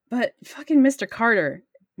 But fucking Mr. Carter,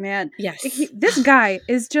 man. Yes. This guy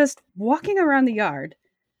is just walking around the yard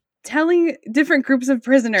telling different groups of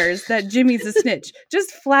prisoners that Jimmy's a snitch.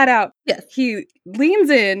 Just flat out. Yes. He leans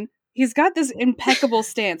in. He's got this impeccable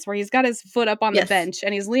stance where he's got his foot up on the bench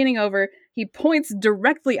and he's leaning over. He points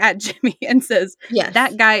directly at Jimmy and says,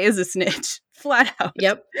 that guy is a snitch. Flat out.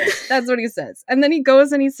 Yep. That's what he says. And then he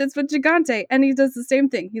goes and he sits with Gigante and he does the same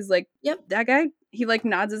thing. He's like, that guy? He like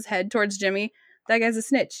nods his head towards Jimmy. That guy's a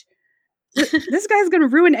snitch. This guy's going to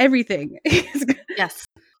ruin everything. Yes.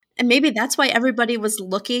 And maybe that's why everybody was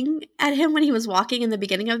looking at him when he was walking in the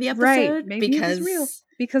beginning of the episode. Right. Maybe because it was real.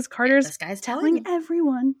 Because Carter's this guy's telling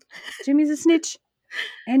everyone Jimmy's a snitch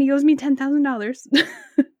and he owes me $10,000.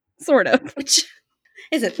 Sort of. Which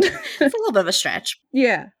isn't. It's a little bit of a stretch.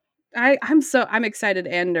 Yeah. I'm excited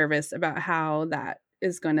and nervous about how that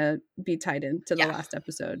is going to be tied into the last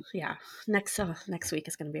episode. Yeah. Next week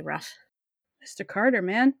is going to be rough. Mr. Carter,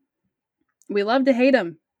 man. We love to hate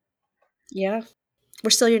him. Yeah.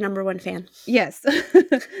 We're still your number one fan. Yes.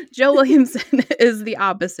 Joe Williamson is the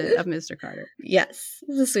opposite of Mr. Carter. Yes.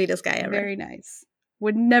 He's the sweetest guy ever. Very nice.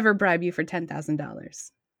 Would never bribe you for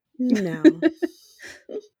 $10,000. No.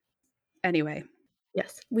 Anyway.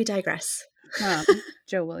 Yes. We digress.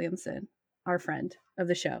 Joe Williamson, our friend of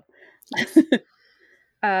the show.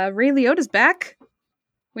 Ray Liotta's back.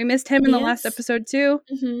 We missed him in the last episode too.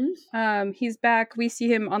 He's back. We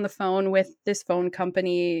see him on the phone with this phone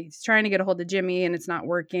company. He's trying to get a hold of Jimmy and it's not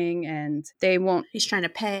working, and they won't. He's trying to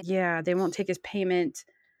pay. Yeah, they won't take his payment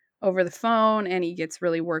over the phone, and he gets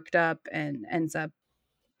really worked up and ends up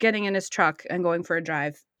getting in his truck and going for a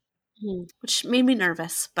drive. Which made me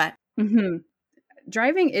nervous, but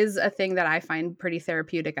driving is a thing that I find pretty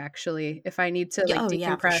therapeutic, actually. If I need to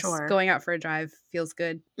decompress, going out for a drive feels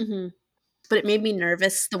good. But it made me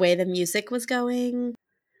nervous the way the music was going.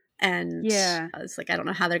 And I was like, I don't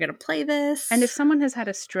know how they're going to play this. And if someone has had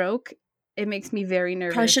a stroke, it makes me very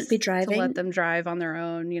nervous. Probably shouldn't be driving. To let them drive on their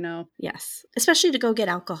own, you know? Yes. Especially to go get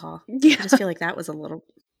alcohol. Yeah. I just feel like that was a little...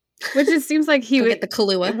 Which it seems like he would get the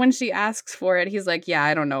Kahlua. When she asks for it, he's like, yeah,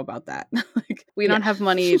 I don't know about that. Like, we don't have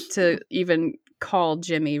money to even call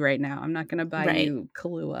Jimmy right now. I'm not going to buy you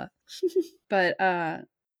Kahlua. But, oh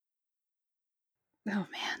man.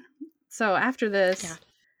 So after this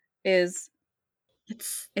is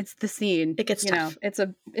it's the scene. It gets tough.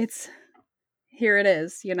 It's here it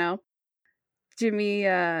is, you know. Jimmy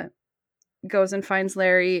goes and finds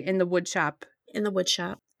Larry in the wood shop.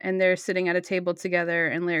 And they're sitting at a table together,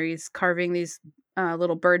 and Larry's carving these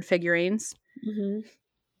little bird figurines.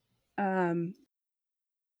 Yeah,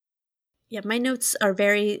 my notes are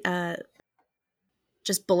very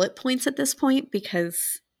just bullet points at this point,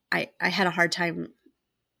 because I had a hard time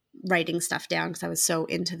writing stuff down because I was so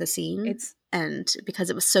into the scene. And because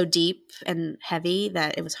it was so deep and heavy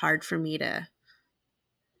that it was hard for me to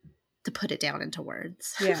put it down into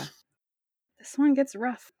words. Yeah. This one gets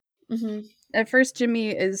rough. At first,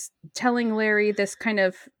 Jimmy is telling Larry this kind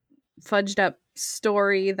of fudged up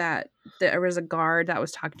story that there was a guard that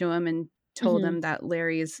was talking to him and told him that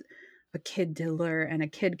Larry is a kid dealer and a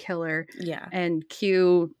kid killer. Yeah. And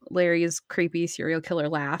cue Larry's creepy serial killer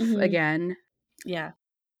laugh again. Yeah.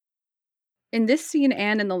 In this scene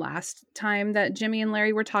and in the last time that Jimmy and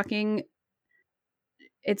Larry were talking,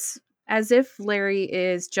 it's as if Larry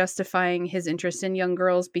is justifying his interest in young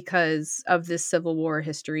girls because of this Civil War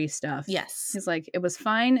history stuff. Yes. He's like, it was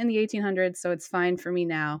fine in the 1800s, so it's fine for me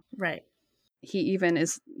now. Right. He even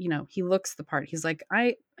is, he looks the part. He's like,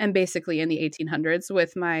 I am basically in the 1800s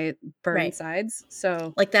with my Burnsides.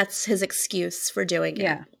 So like that's his excuse for doing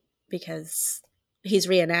it. Because he's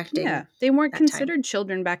reenacting. Yeah. They weren't considered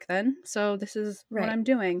children back then. So this is what I'm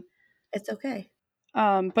doing. It's okay.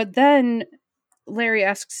 But then Larry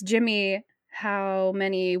asks Jimmy how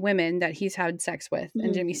many women that he's had sex with.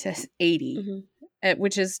 And Jimmy says 80,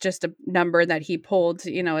 which is just a number that he pulled.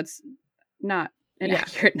 It's not an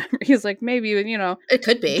accurate number. He's like, maybe, it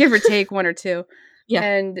could be. Give or take one or two. Yeah.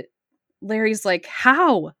 And Larry's like,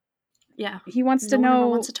 how? Yeah. He wants to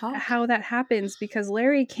know how that happens because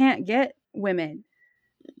Larry can't get women.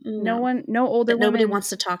 No older women. Nobody wants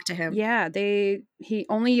to talk to him. Yeah,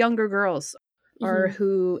 only younger girls are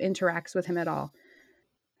who interacts with him at all.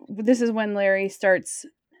 This is when Larry starts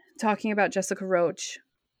talking about Jessica Roach.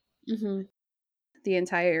 The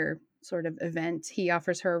entire sort of event. He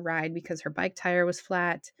offers her a ride because her bike tire was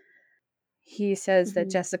flat. He says that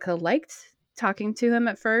Jessica liked talking to him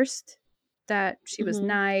at first, that she was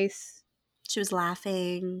nice. She was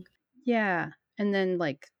laughing. Yeah. And then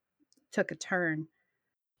took a turn.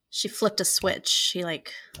 She flipped a switch. She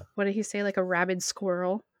what did he say? Like a rabid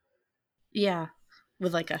squirrel? Yeah.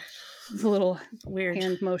 With a little weird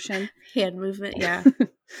hand motion. Hand movement, yeah.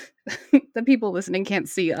 The people listening can't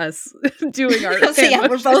see us doing our so yeah,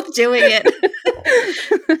 we're both doing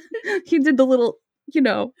it. He did the little,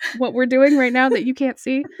 what we're doing right now that you can't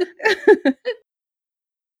see.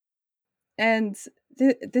 And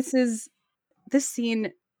this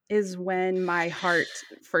scene is when my heart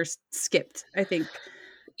first skipped, I think,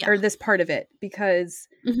 or this part of it, because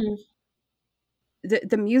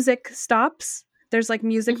the music stops. There's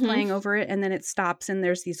music playing over it, and then it stops, and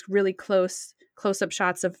there's these really close-up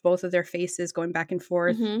shots of both of their faces going back and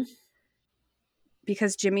forth.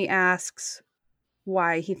 Because Jimmy asks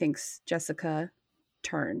why he thinks Jessica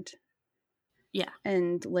turned. Yeah.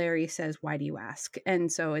 And Larry says, why do you ask?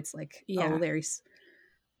 And so it's Larry's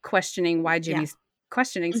questioning why Jimmy's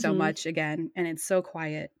questioning so much again, and it's so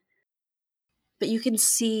quiet. But you can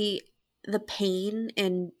see the pain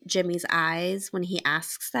in Jimmy's eyes when he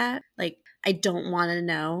asks that. I don't want to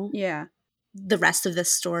know the rest of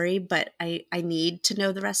this story, but I need to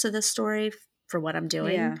know the rest of this story for what I'm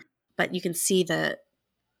doing. Yeah. But you can see the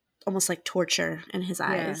almost torture in his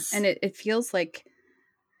eyes. And it feels like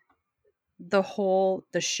the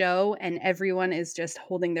show and everyone is just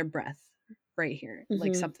holding their breath right here.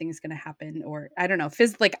 Something's going to happen, or I don't know.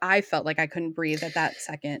 I felt like I couldn't breathe at that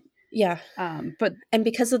second. Yeah. And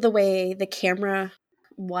because of the way the camera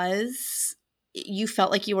was, you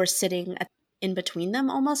felt like you were sitting in between them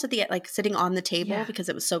almost at the sitting on the table because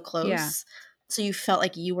it was so close. Yeah. So you felt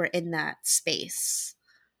like you were in that space.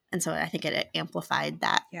 And so I think it amplified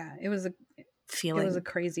that. Yeah. It was a feeling. It was a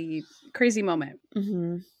crazy, crazy moment.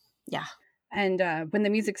 Yeah. And when the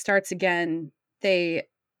music starts again, they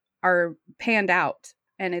are panned out,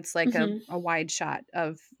 and it's a wide shot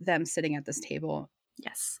of them sitting at this table.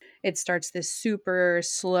 Yes. It starts this super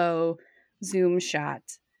slow zoom shot.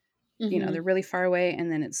 They're really far away,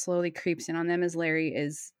 and then it slowly creeps in on them as Larry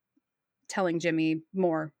is telling Jimmy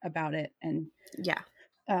more about it. And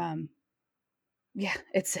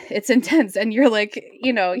it's intense, and you're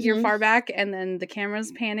you're far back, and then the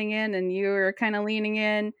camera's panning in and you're kind of leaning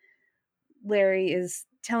in. Larry is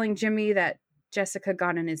telling Jimmy that Jessica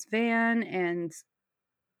got in his van, and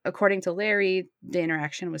according to Larry, the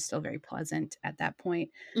interaction was still very pleasant at that point.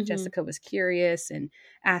 Jessica was curious and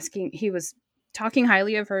he was talking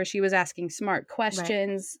highly of her. She was asking smart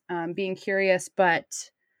questions, being curious, but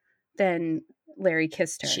then Larry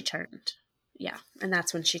kissed her. She turned. Yeah. And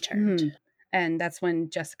that's when she turned. And that's when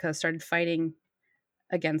Jessica started fighting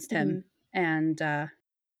against him. And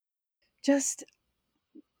just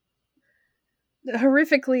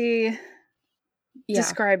horrifically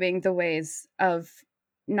describing the ways of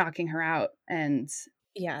knocking her out. And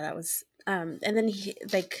that was and then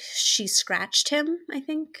she scratched him, I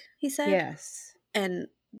think he said. Yes. And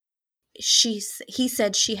he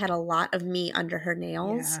said she had a lot of meat under her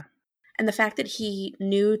nails. Yeah. And the fact that he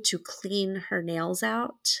knew to clean her nails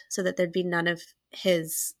out so that there'd be none of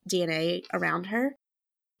his DNA around her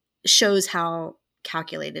shows how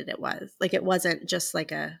calculated it was. It wasn't just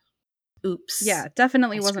a oops. Yeah,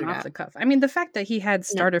 definitely I wasn't screwed off up. the cuff. I mean, the fact that he had No.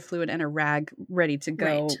 starter fluid and a rag ready to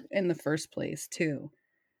go Right. in the first place, too.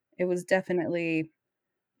 It was definitely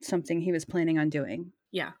something he was planning on doing.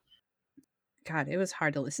 Yeah. God, it was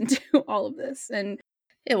hard to listen to all of this. And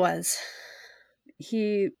It was.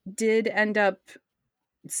 he did end up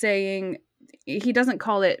saying he doesn't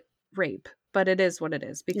call it rape, but it is what it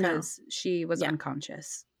is because she was Yeah.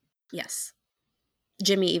 unconscious. Yes.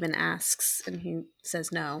 Jimmy even asks, and he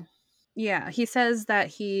says no. Yeah, he says that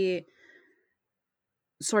he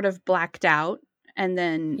sort of blacked out, and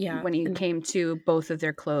then Yeah. when he And came to, both of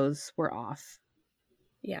their clothes were off.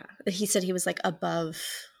 yeah. He said he was like above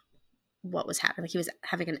what was happening. Like he was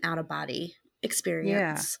having an out of body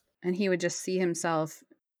experience. Yeah. And he would just see himself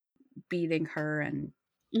beating her, and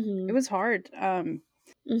Mm-hmm. it was hard.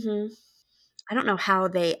 Mm-hmm. I don't know how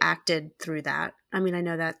they acted through that. I mean, I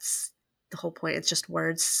know that's the whole point. It's just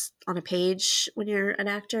words on a page when you're an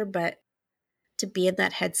actor, but to be in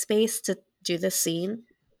that headspace to do this scene,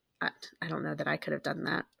 I don't know that I could have done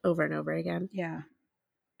that over and over again. Yeah.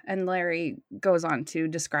 And Larry goes on to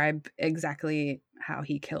describe exactly how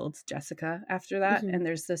he killed Jessica after that. Mm-hmm. And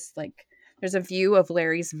there's a view of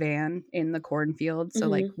Larry's van in the cornfield. So,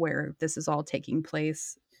 like, Mm-hmm. where this is all taking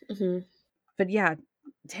place. Mm-hmm. But yeah,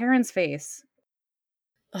 Taryn's face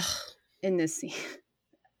Ugh. in this scene.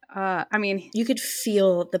 I mean, You could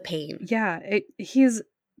feel the pain. yeah, he's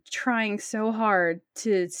trying so hard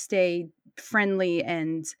to stay friendly,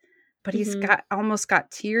 but he's Mm-hmm. almost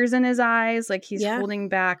got tears in his eyes, like he's Yeah. holding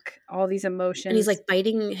back all these emotions. And he's like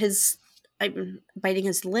biting his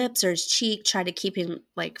lips or his cheek, trying to keep him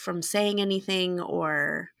like from saying anything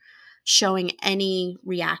or showing any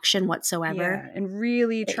reaction whatsoever. Yeah, and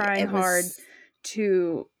really trying It hard was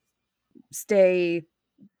to stay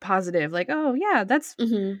positive. Like, oh yeah, that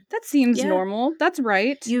seems Yeah. normal. That's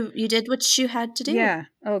right. You did what you had to do. Yeah.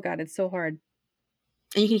 Oh God, it's so hard.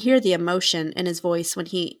 And you can hear the emotion in his voice when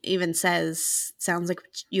he even says, sounds like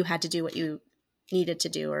you had to do what you needed to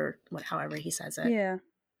do, or however he says it. Yeah.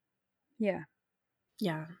 Yeah.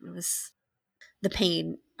 Yeah. It was the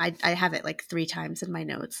pain. I have it like 3 times in my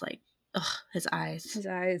notes, like, ugh, his eyes.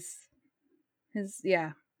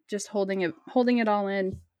 Just holding it all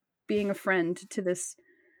in, being a friend to this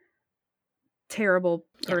terrible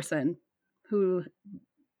person who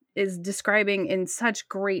is describing in such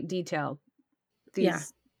great detail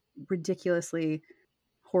these ridiculously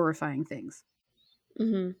horrifying things.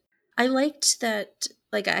 Mm-hmm. I liked that,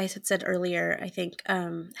 like I had said earlier, I think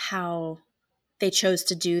how they chose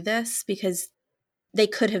to do this, because they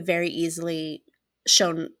could have very easily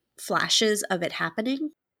shown flashes of it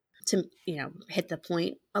happening to, hit the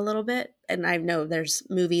point a little bit. And I know there's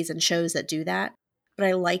movies and shows that do that, but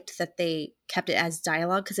I liked that they kept it as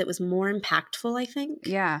dialogue because it was more impactful, I think.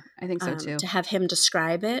 Yeah, I think so too. To have him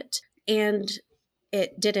describe it. And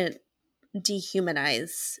it didn't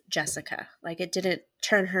dehumanize Jessica. Like, it didn't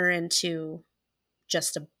turn her into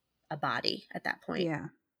just a body at that point. Yeah.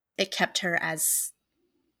 It kept her as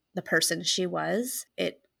the person she was.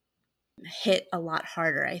 It hit a lot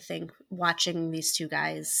harder, I think, watching these two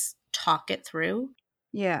guys talk it through.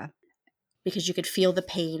 Yeah. Because you could feel the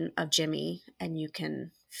pain of Jimmy, and you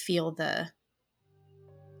can feel I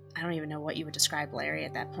don't even know what you would describe Larry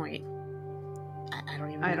at that point. I don't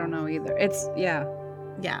even know. I don't know either. It's, yeah.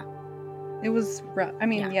 Yeah. It was rough. I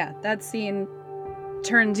mean, that scene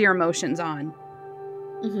turns your emotions on.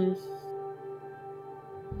 Mm-hmm.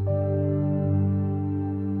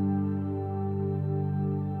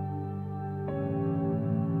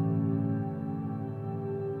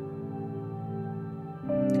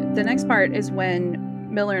 The next part is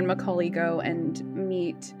when Miller and Macaulay go and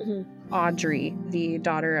meet Audrey, the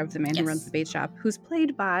daughter of the man who runs the bait shop, who's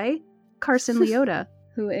played by Carson Leota,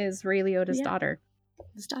 who is Ray Liotta's daughter.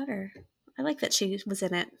 His daughter. I like that she was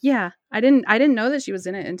in it. Yeah, I didn't know that she was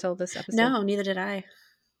in it until this episode. No, neither did I.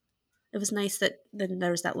 It was nice that then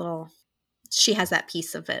there was that little. She has that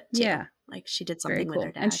piece of it too. Yeah, like she did something with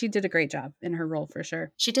her dad, and she did a great job in her role for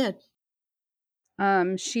sure. She did.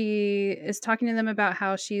 She is talking to them about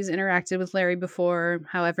how she's interacted with Larry before,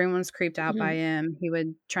 how everyone's creeped out by him. He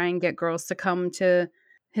would try and get girls to come to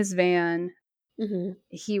his van. Mm-hmm.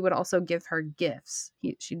 He would also give her gifts.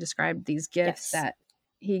 She described these gifts that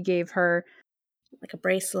he gave her. Like a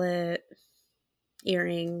bracelet,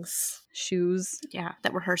 earrings, shoes. Yeah,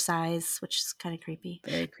 that were her size, which is kind of creepy.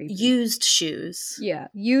 Very creepy. Used shoes. Yeah,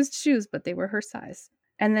 used shoes, but they were her size.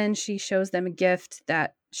 And then she shows them a gift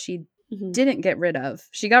that she didn't get rid of.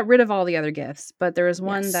 She got rid of all the other gifts, but there was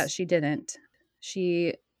one that she didn't.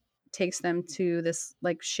 She takes them to this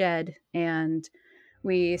like shed, and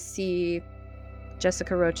we see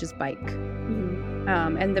Jessica Roach's bike.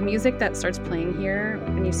 And the music that starts playing here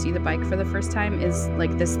when you see the bike for the first time is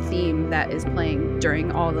like this theme that is playing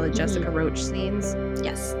during all the Jessica Roach scenes.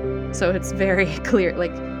 Yes. So it's very clear,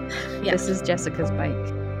 like, Yeah. this is Jessica's bike.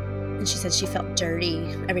 And she said she felt dirty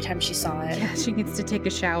every time she saw it. Yeah, she needs to take a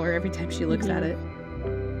shower every time she looks at it.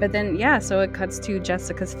 But then, yeah, so it cuts to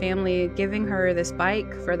Jessica's family giving her this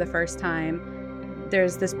bike for the first time.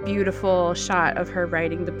 There's this beautiful shot of her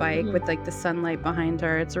riding the bike with like the sunlight behind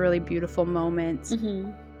her. It's a really beautiful moment.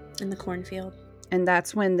 In the cornfield. And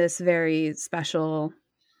that's when this very special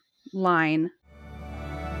line.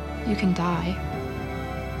 You can die,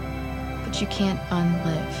 but you can't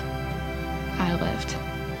unlive. I lived.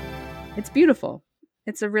 It's beautiful.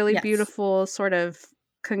 It's a really beautiful sort of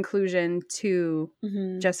conclusion to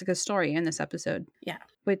Jessica's story in this episode. Yeah.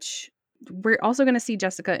 Which we're also going to see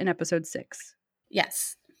Jessica in episode 6.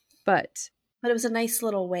 Yes. But it was a nice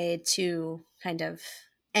little way to kind of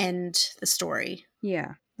end the story.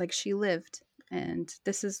 Yeah. Like she lived and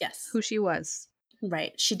this is who she was.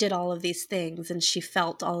 Right. She did all of these things and she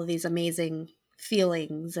felt all of these amazing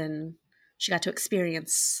feelings and she got to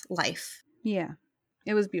experience life. Yeah.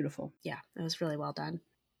 It was beautiful. Yeah. It was really well done.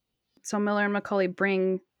 So Miller and Macaulay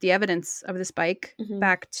bring the evidence of this bike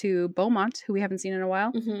back to Beaumont, who we haven't seen in a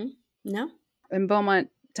while. No. And Beaumont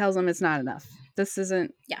tells them it's not enough. This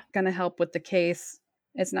isn't going to help with the case.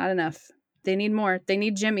 It's not enough. They need more. They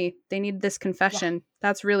need Jimmy. They need this confession. Yeah.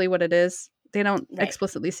 That's really what it is. They don't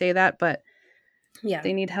explicitly say that, but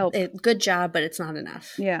they need help. Good job, but it's not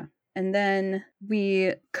enough. Yeah. And then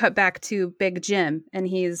we cut back to Big Jim, and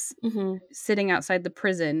he's sitting outside the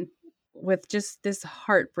prison with just this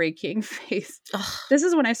heartbreaking face. Ugh. This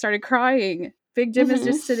is when I started crying. Big Jim is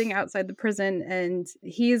just sitting outside the prison, and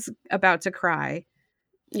he's about to cry.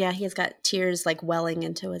 Yeah, he's got tears like welling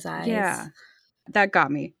into his eyes. Yeah. That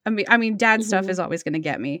got me. I mean, dad stuff is always going to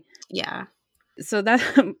get me. Yeah. So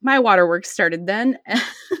that my waterworks started then.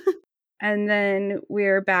 And then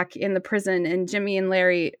we're back in the prison, and Jimmy and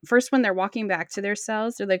Larry, first when they're walking back to their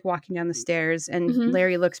cells, they're like walking down the stairs, and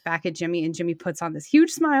Larry looks back at Jimmy, and Jimmy puts on this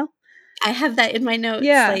huge smile. I have that in my notes.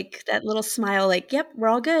 Yeah. Like that little smile, like, yep, we're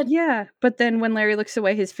all good. Yeah. But then when Larry looks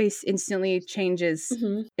away, his face instantly changes.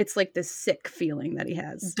 It's like this sick feeling that he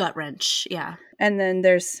has. Gut wrench. Yeah. And then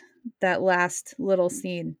there's that last little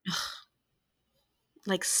scene.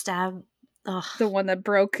 Like stab. Ugh. The one that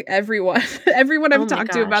broke everyone. Everyone I've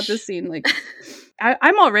talked to about this scene. Like,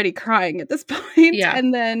 I'm already crying at this point. Yeah.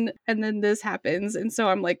 And then this happens. And so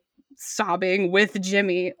I'm like sobbing with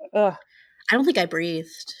Jimmy. Ugh. I don't think I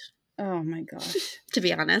breathed. Oh my gosh. To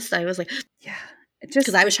be honest, I was like, yeah.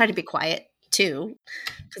 Because I was trying to be quiet too.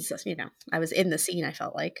 Because, I was in the scene, I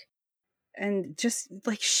felt like. And just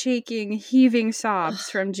like shaking, heaving sobs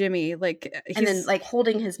from Jimmy. Like, and then like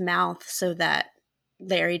holding his mouth so that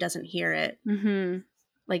Larry doesn't hear it.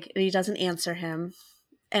 Like he doesn't answer him.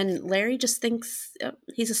 And Larry just thinks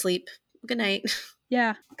he's asleep. Good night.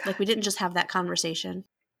 Yeah. Like we didn't just have that conversation.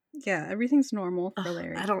 Yeah, everything's normal for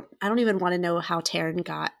Larry. I don't even want to know how Taryn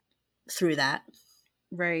got through that.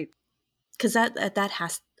 Right. Because that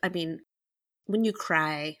has, I mean, when you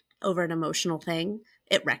cry over an emotional thing,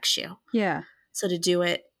 it wrecks you. Yeah. So to do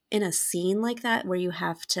it in a scene like that where you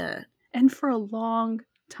have to. And for a long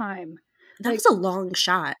time. That was a long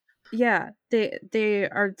shot. Yeah. They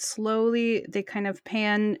are slowly, they kind of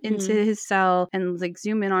pan into his cell and like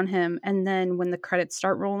zoom in on him. And then when the credits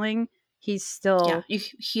start rolling, he's still you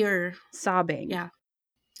hear sobbing. Yeah.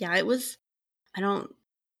 Yeah, it was,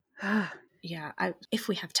 if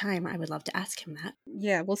we have time, I would love to ask him that.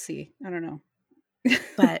 Yeah, we'll see. I don't know.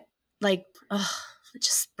 But like, it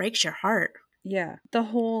just breaks your heart. Yeah. The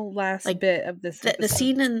whole last bit of this the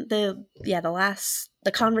scene in the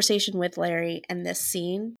conversation with Larry and this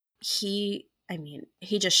scene, he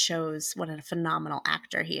just shows what a phenomenal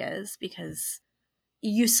actor he is, because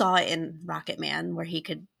you saw it in Rocket Man where he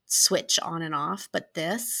could switch on and off, but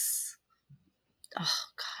this, oh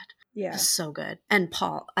God. Yeah. So good. And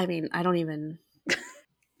Paul, I don't even.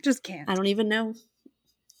 Just can't. I don't even know.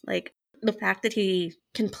 Like, the fact that he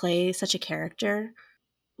can play such a character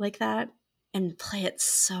like that and play it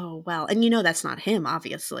so well. And that's not him,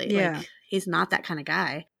 obviously. Yeah. Like, he's not that kind of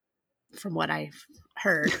guy, from what I've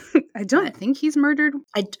heard. I don't think he's murdered.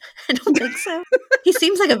 I don't think so. He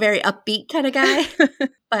seems like a very upbeat kind of guy.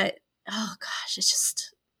 But, oh gosh, it's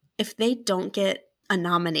just, if they don't get a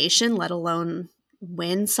nomination, let alone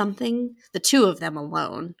win something, the two of them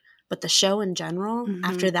alone, but the show in general,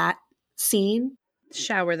 after that scene.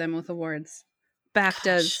 Shower them with awards.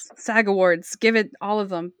 BAFTAs, SAG Awards, give it all of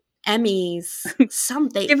them. Emmys,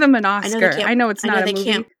 something. Give him an Oscar. I know it's not a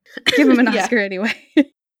movie. Give him an Oscar anyway.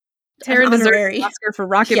 Taryn deserves honorary an Oscar for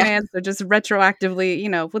Rocket Yeah. Man, so just retroactively,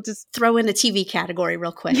 we'll just throw in a TV category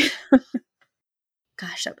real quick.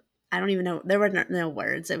 Gosh, I don't even know. There were no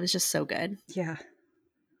words. It was just so good. Yeah.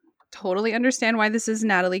 Totally understand why this is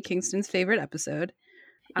Natalie Kingston's favorite episode.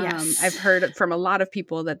 Yes. I've heard from a lot of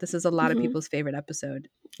people that this is a lot of Mhm. people's favorite episode.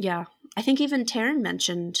 Yeah. I think even Taryn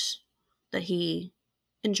mentioned that he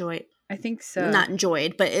enjoyed, I think so. not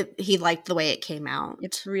enjoyed, but he liked the way it came out.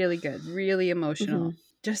 It's really good, really emotional.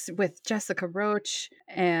 Just with Jessica Roach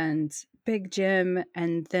and Big Jim,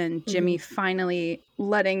 and then Jimmy finally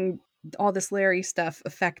letting all this Larry stuff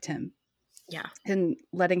affect him. Yeah. And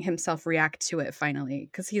letting himself react to it finally,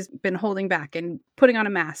 because he's been holding back and putting on a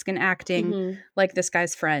mask and acting like this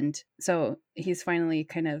guy's friend. So he's finally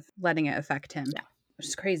kind of letting it affect him, which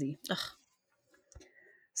is crazy. Ugh.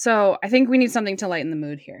 So I think we need something to lighten the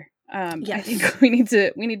mood here. I think we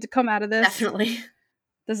need to come out of this. Definitely.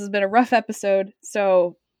 This has been a rough episode,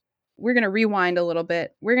 so we're going to rewind a little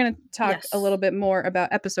bit. We're going to talk a little bit more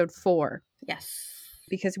about episode 4. Yes.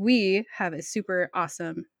 Because we have a super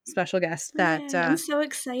awesome special guest that I'm so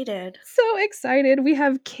excited. So excited. We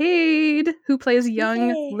have Cade, who plays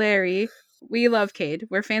young Larry. We love Cade.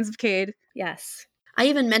 We're fans of Cade. Yes. I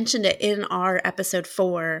even mentioned it in our episode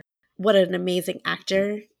 4, what an amazing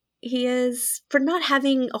actor he is for not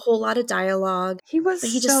having a whole lot of dialogue. He was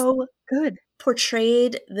so good.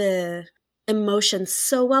 Portrayed the emotion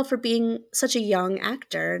so well for being such a young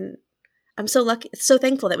actor. And I'm so lucky, so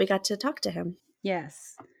thankful that we got to talk to him.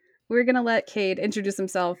 Yes. We're going to let Cade introduce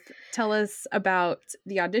himself, tell us about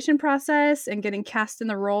the audition process and getting cast in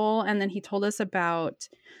the role. And then he told us about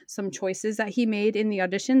some choices that he made in the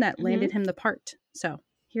audition that landed him the part. So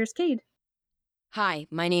here's Cade. Hi,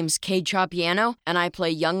 my name's Cade Tropeano, and I play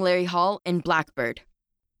young Larry Hall in Blackbird.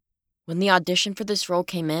 When the audition for this role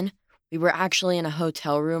came in, we were actually in a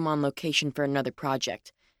hotel room on location for another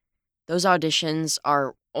project. Those auditions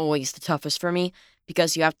are always the toughest for me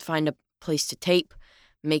because you have to find a place to tape,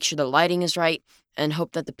 make sure the lighting is right, and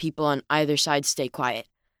hope that the people on either side stay quiet.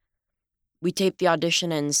 We taped the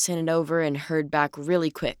audition and sent it over and heard back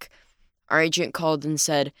really quick. Our agent called and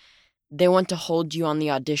said, "They want to hold you on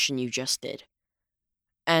the audition you just did."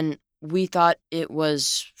 And we thought it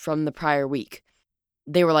was from the prior week.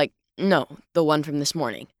 They were like, "No, the one from this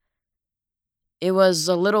morning." It was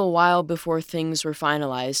a little while before things were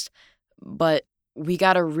finalized, but we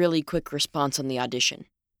got a really quick response on the audition.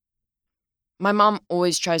 My mom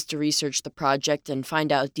always tries to research the project and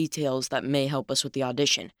find out details that may help us with the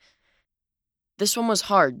audition. This one was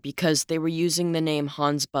hard because they were using the name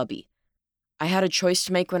Hans Bubby. I had a choice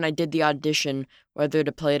to make when I did the audition, whether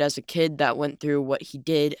to play it as a kid that went through what he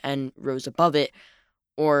did and rose above it,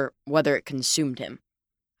 or whether it consumed him.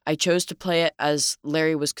 I chose to play it as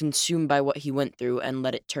Larry was consumed by what he went through and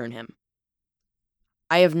let it turn him.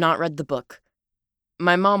 I have not read the book.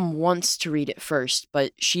 My mom wants to read it first,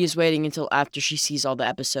 but she is waiting until after she sees all the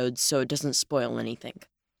episodes so it doesn't spoil anything.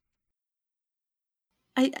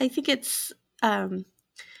 I think it's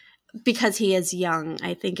because he is young.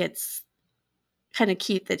 I think it's kind of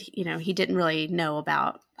cute that he didn't really know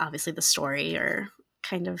about obviously the story or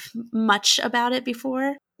kind of much about it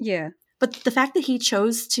before. Yeah. But the fact that he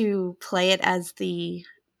chose to play it as the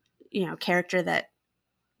character that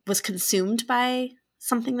was consumed by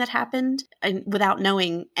something that happened and without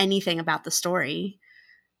knowing anything about the story,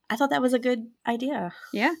 I thought that was a good idea.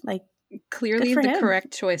 Yeah. Like clearly the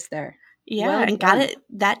correct choice there. Yeah. Well and done. got it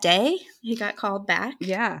that day. He got called back.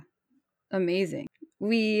 Yeah. Amazing.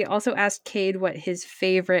 We also asked Cade what his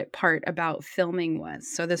favorite part about filming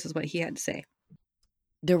was. So this is what he had to say.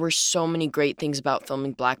 There were so many great things about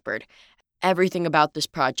filming Blackbird. Everything about this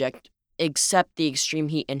project, except the extreme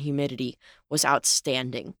heat and humidity, was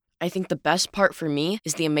outstanding. I think the best part for me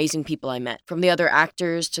is the amazing people I met. From the other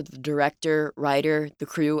actors to the director, writer, the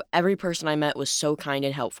crew, every person I met was so kind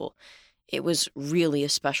and helpful. It was really a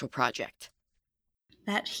special project.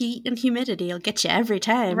 That heat and humidity will get you every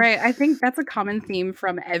time. Right. I think that's a common theme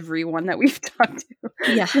from everyone that we've talked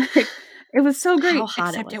to. Yeah. Like, it was so great, How hot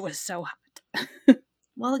except it was so hot.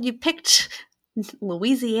 Well, you picked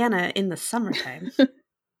Louisiana in the summertime.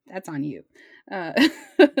 That's on you.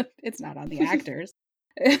 It's not on the actors.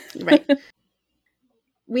 Right.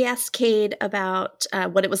 We asked Cade about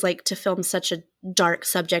what it was like to film such a dark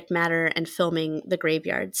subject matter and filming the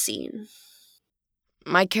graveyard scene.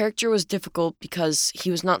 My character was difficult because he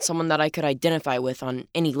was not someone that I could identify with on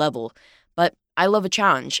any level, but I love a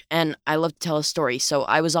challenge, and I love to tell a story, so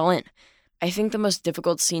I was all in. I think the most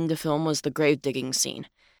difficult scene to film was the grave digging scene.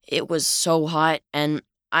 It was so hot, and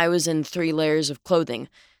I was in 3 layers of clothing.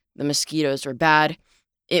 The mosquitoes were bad.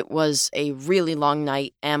 It was a really long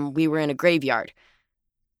night, and we were in a graveyard.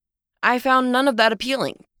 I found none of that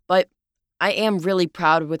appealing, but I am really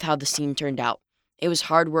proud with how the scene turned out. It was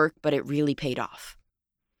hard work, but it really paid off.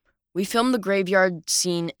 We filmed the graveyard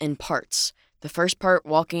scene in parts. The first part,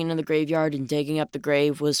 walking into the graveyard and digging up the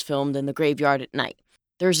grave, was filmed in the graveyard at night.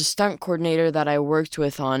 There was a stunt coordinator that I worked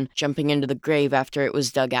with on jumping into the grave after it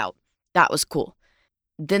was dug out. That was cool.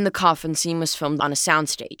 Then the coffin scene was filmed on a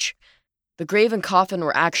soundstage. The grave and coffin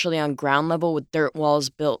were actually on ground level with dirt walls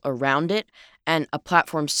built around it and a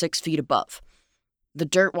platform 6 feet above. The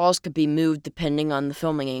dirt walls could be moved depending on the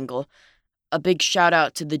filming angle. A big shout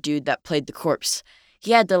out to the dude that played the corpse.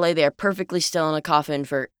 He had to lay there perfectly still in a coffin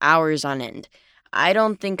for hours on end. I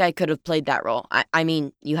don't think I could have played that role. I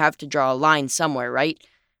mean, you have to draw a line somewhere, right?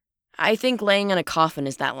 I think laying in a coffin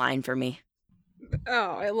is that line for me.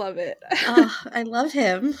 Oh, I love it. Oh, I love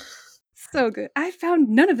him. So good. I found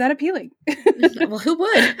none of that appealing. Well, who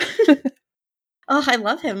would? Oh, I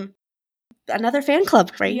love him. Another fan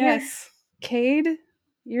club right here. Yes. Cade,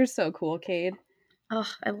 you're so cool, Cade. Oh,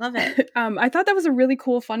 I love it. I thought that was a really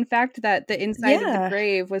cool fun fact that the inside of the Yeah.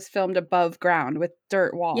 grave was filmed above ground with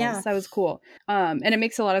dirt walls. Yeah. That was cool. And it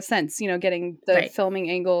makes a lot of sense, getting the Right. filming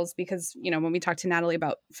angles because, when we talked to Natalie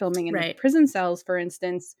about filming in Right. prison cells, for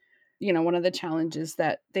instance, one of the challenges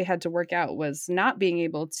that they had to work out was not being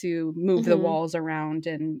able to move the Mhm. walls around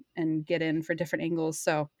and get in for different angles.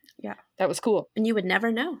 So Yeah. that was cool. And you would never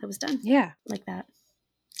know it was done Yeah. like that.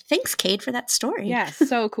 Thanks, Cade, for that story. Yeah,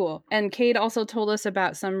 so cool. And Cade also told us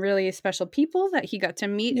about some really special people that he got to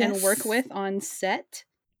meet and work Yes. with on set.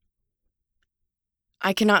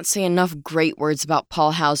 I cannot say enough great words about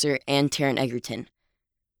Paul Hauser and Taron Egerton.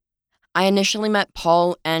 I initially met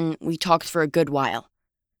Paul and we talked for a good while.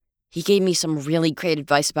 He gave me some really great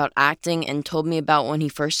advice about acting and told me about when he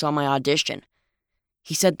first saw my audition.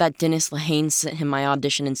 He said that Dennis Lehane sent him my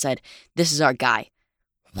audition and said, "This is our guy."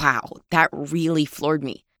 Wow, that really floored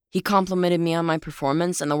me. He complimented me on my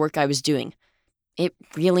performance and the work I was doing. It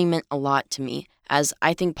really meant a lot to me, as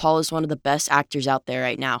I think Paul is one of the best actors out there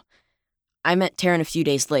right now. I met Taron a few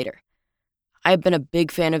days later. I have been a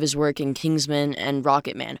big fan of his work in Kingsman and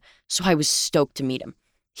Rocketman, so I was stoked to meet him.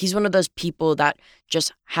 He's one of those people that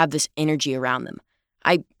just have this energy around them.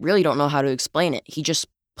 I really don't know how to explain it. He just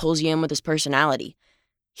pulls you in with his personality.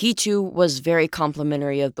 He too was very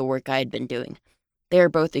complimentary of the work I had been doing. They are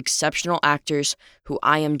both exceptional actors who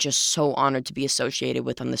I am just so honored to be associated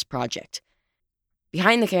with on this project.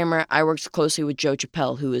 Behind the camera, I worked closely with Joe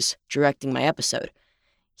Chappelle, who was directing my episode.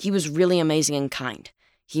 He was really amazing and kind.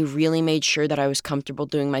 He really made sure that I was comfortable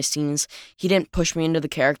doing my scenes. He didn't push me into the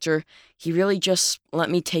character. He really just let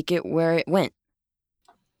me take it where it went.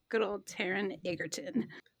 Good old Taron Egerton.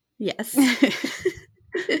 Yes.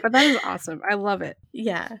 But that is awesome. I love it.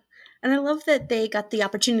 Yeah. And I love that they got the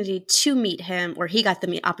opportunity to meet him, or he got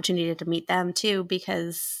the opportunity to meet them too,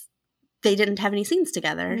 because they didn't have any scenes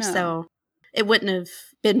together. No. So it wouldn't have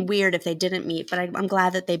been weird if they didn't meet, but I'm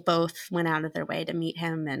glad that they both went out of their way to meet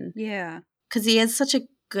him, and Yeah. because he is such a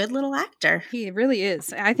good little actor. He really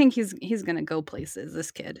is. I think he's going to go places,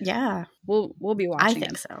 this kid. Yeah. We'll be I watching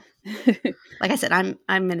think him. so. Like I said,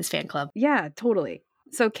 I'm in his fan club. Yeah, totally.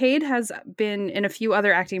 So Cade has been in a few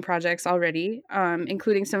other acting projects already,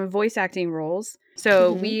 including some voice acting roles.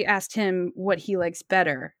 So we asked him what he likes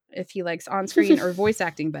better, if he likes on-screen or voice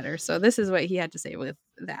acting better. So this is what he had to say with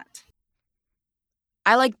that.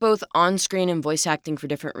 I like both on-screen and voice acting for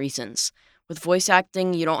different reasons. With voice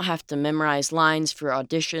acting, you don't have to memorize lines for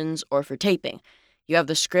auditions or for taping. You have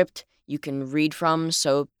the script you can read from,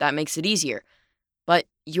 so that makes it easier. But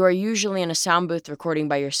you are usually in a sound booth recording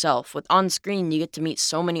by yourself. With on-screen, you get to meet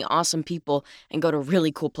so many awesome people and go to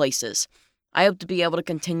really cool places. I hope to be able to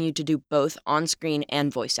continue to do both on-screen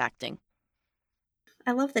and voice acting.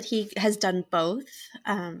 I love that he has done both,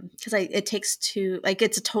 because it takes two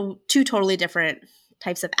totally different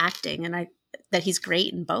types of acting, and that he's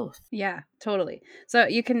great in both. Yeah, totally. So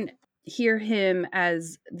you can hear him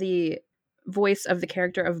as the voice of the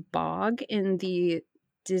character of Bog in the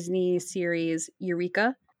Disney series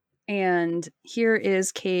Eureka. And here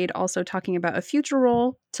is Cade also talking about a future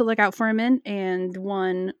role to look out for him in, and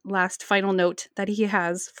one last final note that he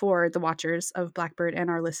has for the watchers of Blackbird and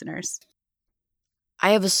our listeners.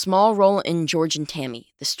 I have a small role in George and Tammy,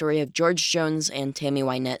 the story of George Jones and Tammy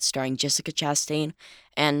Wynette, starring Jessica Chastain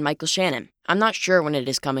and Michael Shannon. I'm not sure when it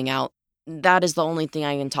is coming out. That is the only thing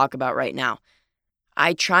I can talk about right now.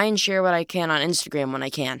 I try and share what I can on Instagram when I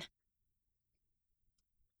can.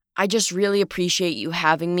 I just really appreciate you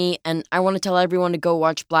having me, and I want to tell everyone to go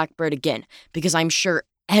watch Blackbird again, because I'm sure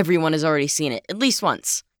everyone has already seen it, at least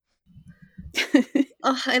once.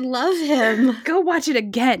 Oh, I love him. Go watch it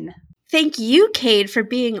again. Thank you, Cade, for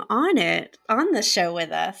being on the show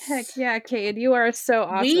with us. Heck yeah, Cade. You are so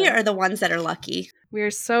awesome. We are the ones that are lucky. We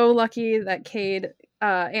are so lucky that Cade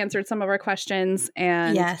answered some of our questions.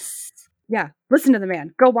 And yes. Yeah, listen to the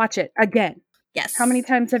man. Go watch it again. Yes. How many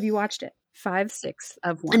times have you watched it? 5, 6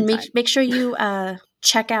 of one and time. make sure you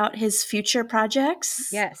check out his future projects.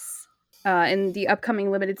 Yes. In the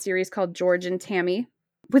upcoming limited series called George and Tammy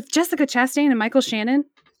with Jessica Chastain and Michael Shannon.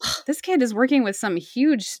 This kid is working with some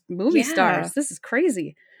huge movie stars. This is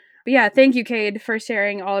crazy. But yeah, thank you, Cade, for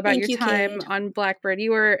sharing all about your time on Blackbird. You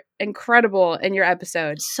were incredible in your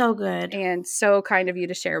episode. So good. And so kind of you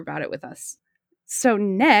to share about it with us. So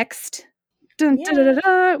next,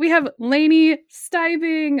 we have Laney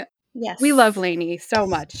Stiebing. Yes. We love Laney so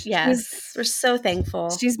much. Yes. We're so thankful.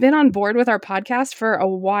 She's been on board with our podcast for a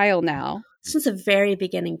while now. Since the very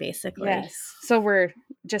beginning, basically. Yes. So we're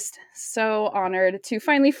just so honored to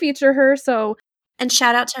finally feature her. And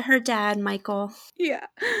shout out to her dad, Michael. Yeah.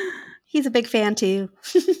 He's a big fan too.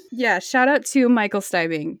 Yeah. Shout out to Michael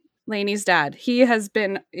Stiebing, Laney's dad. He's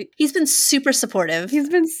been super supportive. He's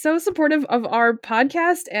been so supportive of our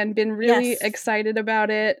podcast and been really excited about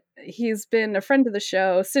it. He's been a friend of the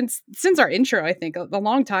show since our intro, I think, a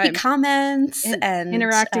long time. He comments and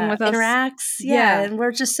interacting with us. Interacts. Yeah. And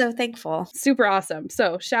we're just so thankful. Super awesome.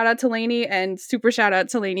 So shout out to Laney and super shout out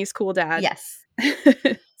to Laney's cool dad. Yes.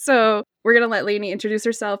 So we're going to let Laney introduce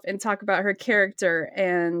herself and talk about her character.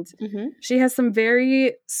 And she has some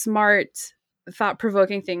very smart,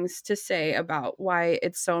 thought-provoking things to say about why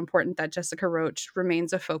it's so important that Jessica Roach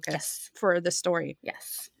remains a focus for the story.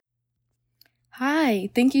 Yes. Hi,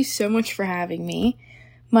 thank you so much for having me.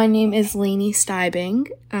 My name is Laney Stiebing.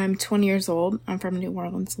 I'm 20 years old. I'm from New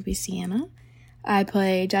Orleans, Louisiana. I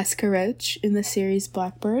play Jessica Roach in the series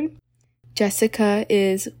Blackbird. Jessica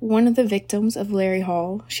is one of the victims of Larry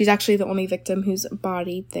Hall. She's actually the only victim whose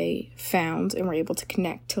body they found and were able to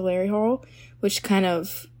connect to Larry Hall, which kind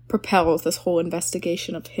of propels this whole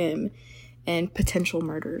investigation of him and potential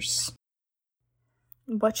murders.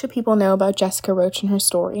 What should people know about Jessica Roach and her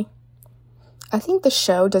story? I think the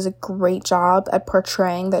show does a great job at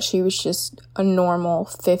portraying that she was just a normal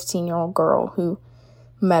 15-year-old girl who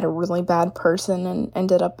met a really bad person and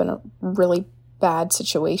ended up in a really bad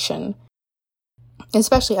situation.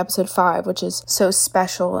 Especially episode 5, which is so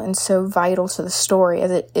special and so vital to the story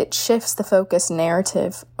as it shifts the focus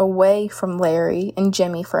narrative away from Larry and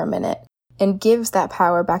Jimmy for a minute and gives that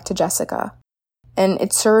power back to Jessica. And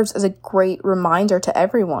it serves as a great reminder to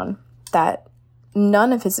everyone that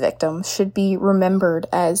none of his victims should be remembered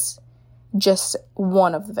as just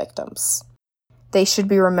one of the victims. They should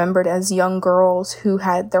be remembered as young girls who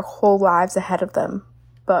had their whole lives ahead of them,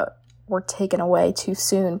 but were taken away too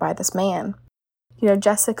soon by this man. You know,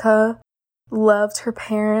 Jessica loved her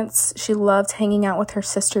parents. She loved hanging out with her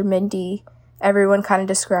sister Mindy. Everyone kind of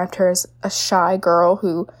described her as a shy girl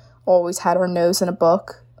who always had her nose in a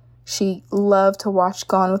book. She loved to watch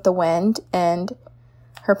Gone with the Wind, and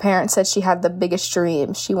her parents said she had the biggest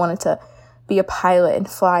dreams. She wanted to be a pilot and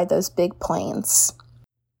fly those big planes.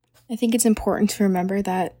 I think it's important to remember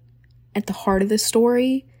that at the heart of the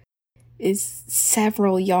story is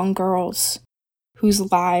several young girls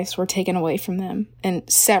whose lives were taken away from them, and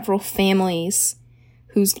several families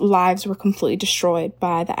whose lives were completely destroyed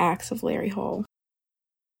by the acts of Larry Hall.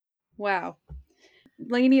 Wow.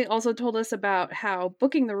 Laney also told us about how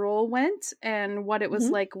booking the role went and what it was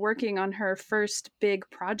like working on her first big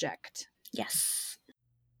project. Yes.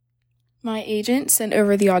 My agent sent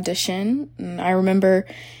over the audition, and I remember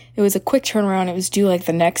it was a quick turnaround. It was due like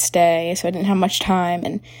the next day, so I didn't have much time,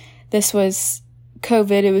 and this was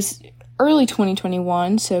COVID. It was early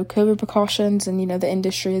 2021, so COVID precautions, and the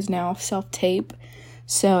industry is now self-tape.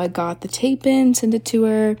 So I got the tape in, sent it to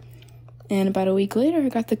her, and about a week later I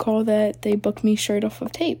got the call that they booked me straight off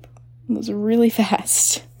of tape. It was really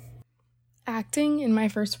fast. Acting in my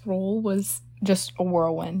first role was just a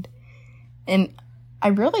whirlwind, and I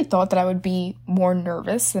really thought that I would be more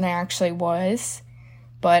nervous than I actually was,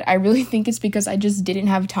 but I really think it's because I just didn't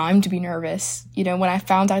have time to be nervous. When I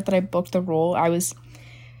found out that I booked the role, I was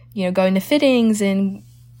going to fittings and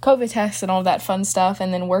COVID tests and all that fun stuff,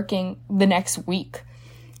 and then working the next week.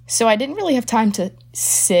 So I didn't really have time to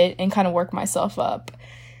sit and kind of work myself up.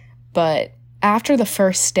 But after the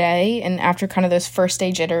first day, and after kind of those first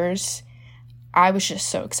day jitters, I was just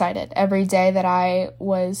so excited. Every day that I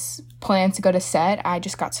was planned to go to set, I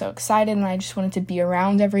just got so excited, and I just wanted to be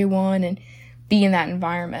around everyone and be in that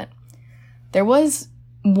environment. There was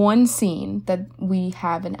one scene that we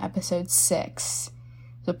have in episode 6.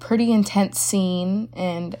 It's a pretty intense scene,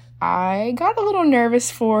 and I got a little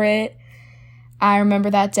nervous for it. I remember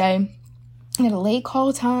that day, At a late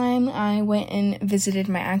call time, I went and visited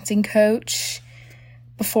my acting coach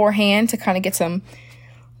beforehand to kind of get some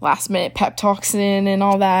last-minute pep talks in and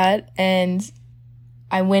all that. And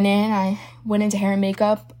I went into hair and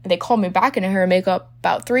makeup. They called me back into hair and makeup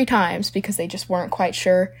about 3 times because they just weren't quite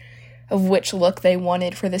sure of which look they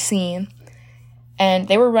wanted for the scene. And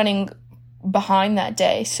they were running behind that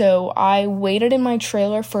day, so I waited in my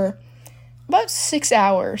trailer for about 6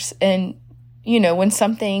 hours. And you know, when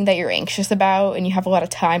something that you're anxious about and you have a lot of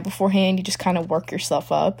time beforehand, you just kind of work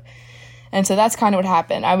yourself up. And so that's kind of what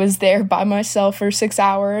happened. I was there by myself for 6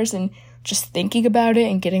 hours and just thinking about it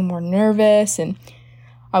and getting more nervous. And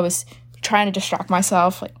I was trying to distract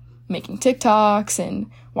myself, like making TikToks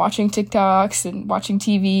and watching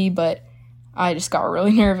TV, but I just got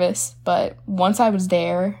really nervous. But once I was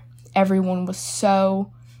there, everyone was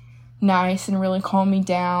so nice and really calmed me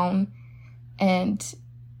down. And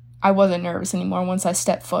I wasn't nervous anymore once I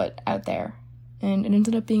stepped foot out there. And it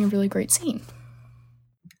ended up being a really great scene.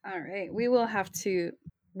 All right. We will have to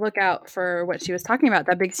look out for what she was talking about,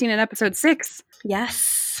 that big scene in episode 6.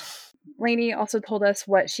 Yes. Laney also told us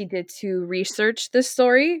what she did to research this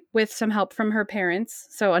story with some help from her parents.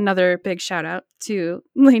 So another big shout out to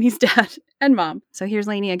Laney's dad and mom. So here's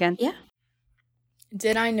Laney again. Yeah.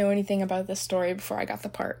 Did I know anything about this story before I got the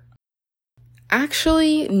part?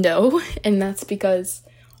 Actually, no. And that's because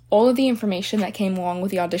all of the information that came along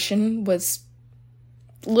with the audition was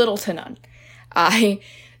little to none. I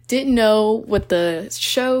didn't know what the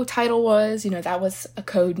show title was. You know, that was a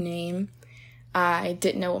code name. I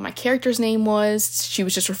didn't know what my character's name was. She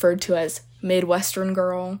was just referred to as Midwestern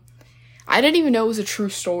Girl. I didn't even know it was a true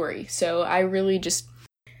story. So I really just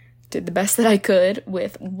did the best that I could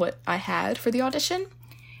with what I had for the audition.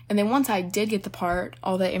 And then once I did get the part,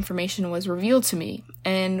 all that information was revealed to me.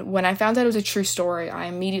 And when I found out it was a true story, I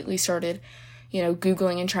immediately started,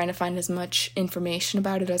 Googling and trying to find as much information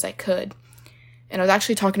about it as I could. And I was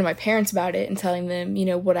actually talking to my parents about it and telling them,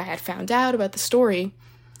 what I had found out about the story.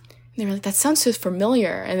 And they were like, that sounds so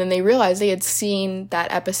familiar. And then they realized they had seen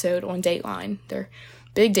that episode on Dateline. They're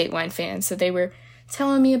big Dateline fans, so they were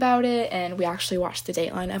telling me about it, and we actually watched the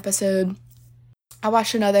Dateline episode. I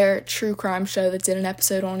watched another true crime show that did an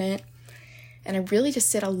episode on it, and I really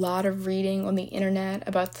just did a lot of reading on the internet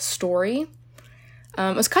about the story.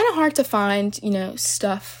 It was kind of hard to find,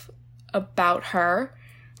 stuff about her.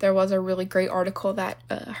 There was a really great article that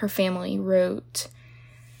her family wrote.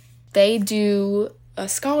 They do a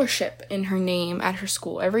scholarship in her name at her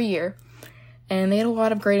school every year, and they had a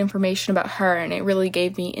lot of great information about her, and it really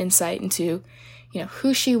gave me insight into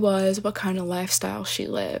who she was, what kind of lifestyle she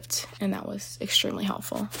lived, and that was extremely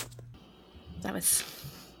helpful. That was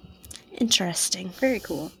interesting. Very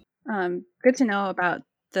cool. Good to know about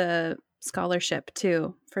the scholarship,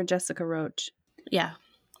 too, for Jessica Roach. Yeah,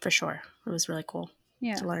 for sure. It was really cool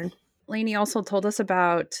to learn. Laney also told us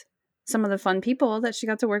about some of the fun people that she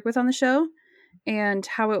got to work with on the show and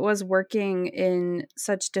how it was working in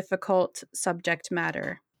such difficult subject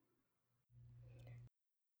matter.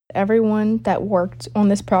 Everyone that worked on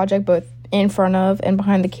this project, both in front of and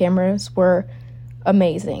behind the cameras, were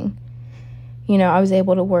amazing. I was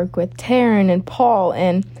able to work with Taryn and Paul,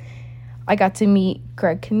 and I got to meet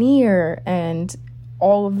Greg Kinnear and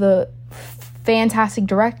all of the fantastic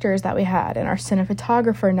directors that we had, and our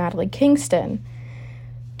cinematographer, Natalie Kingston.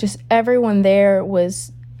 Just everyone there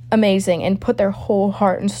was amazing and put their whole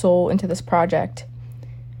heart and soul into this project.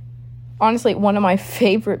 Honestly, one of my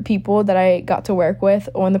favorite people that I got to work with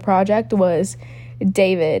on the project was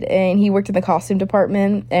David, and he worked in the costume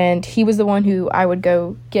department, and he was the one who I would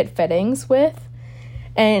go get fittings with,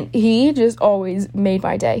 and he just always made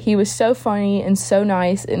my day. He was so funny and so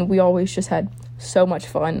nice, and we always just had so much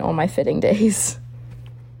fun on my fitting days.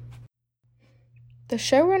 The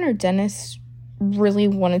showrunner, Dennis, really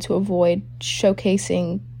wanted to avoid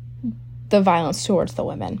showcasing the violence towards the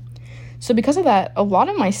women. So because of that, a lot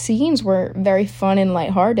of my scenes were very fun and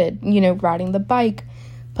lighthearted. Riding the bike,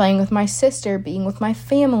 playing with my sister, being with my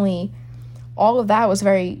family. All of that was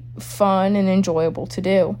very fun and enjoyable to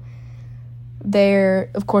do.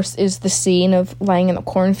 There, of course, is the scene of lying in the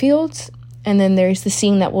cornfields. And then there's the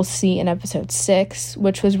scene that we'll see in episode 6,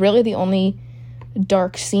 which was really the only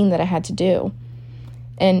dark scene that I had to do.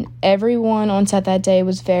 And everyone on set that day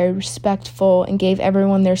was very respectful and gave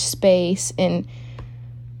everyone their space and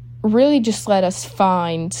really just let us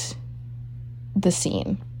find the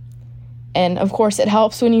scene. And of course, it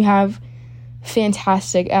helps when you have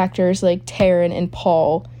fantastic actors like Taryn and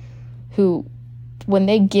Paul, who, when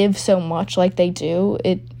they give so much like they do,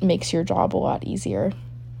 it makes your job a lot easier.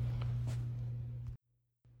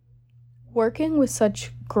 Working with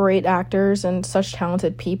such great actors and such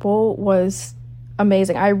talented people was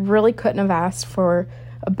amazing. I really couldn't have asked for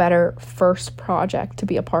a better first project to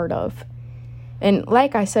be a part of. And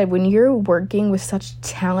like I said, when you're working with such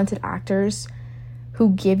talented actors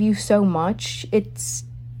who give you so much, it's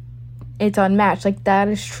unmatched. Like, that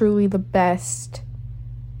is truly the best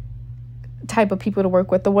type of people to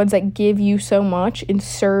work with, the ones that give you so much and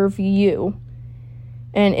serve you.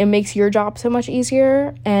 And it makes your job so much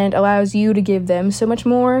easier and allows you to give them so much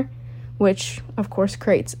more, which, of course,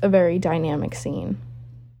 creates a very dynamic scene.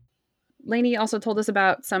 Laney also told us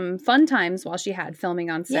about some fun times while she had filming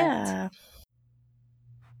on set. Yeah.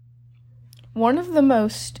 One of the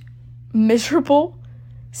most miserable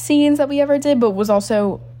scenes that we ever did, but was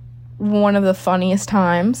also one of the funniest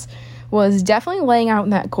times, was definitely laying out in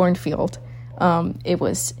that cornfield. It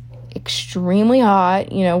was extremely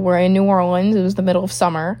hot. You know, we're in New Orleans. It was the middle of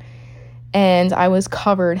summer. And I was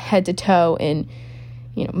covered head to toe in,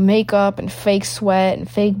 you know, makeup and fake sweat and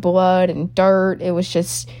fake blood and dirt. It was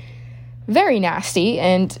just very nasty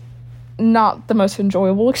and not the most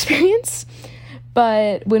enjoyable experience.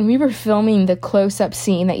 But when we were filming the close-up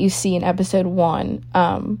scene that you see in episode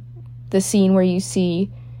 1, the scene where you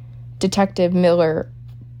see Detective Miller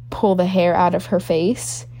pull the hair out of her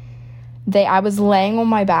face, I was laying on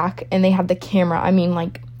my back and they had the camera, I mean,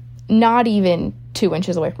 like, not even 2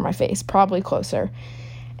 inches away from my face, probably closer.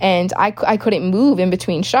 And I couldn't move in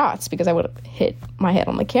between shots because I would have hit my head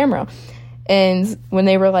on the camera. And when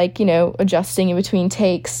they were, like, you know, adjusting in between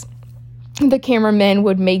takes, the cameramen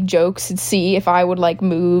would make jokes and see if I would, like,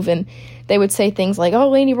 move, and they would say things like, "Oh,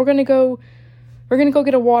 Laney, we're gonna go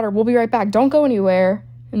get a water. We'll be right back. Don't go anywhere."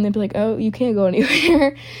 And they'd be like, "Oh, you can't go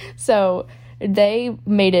anywhere." So they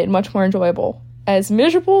made it much more enjoyable. As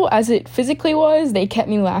miserable as it physically was, they kept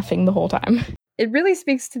me laughing the whole time. It really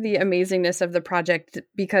speaks to the amazingness of the project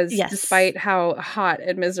because despite how hot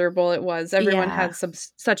and miserable it was, everyone had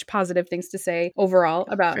such positive things to say overall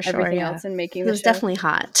about everything else and making the show. It was definitely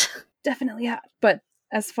hot. Definitely hot. But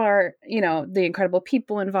as far, you know, the incredible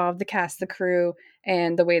people involved, the cast, the crew,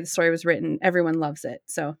 and the way the story was written, everyone loves it.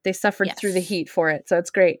 So they suffered through the heat for it. So it's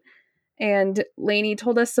great. And Laney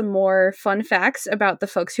told us some more fun facts about the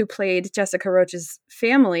folks who played Jessica Roach's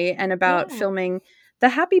family and about filming the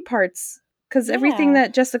happy parts, because everything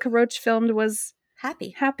that Jessica Roach filmed was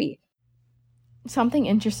happy. Something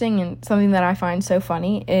interesting and something that I find so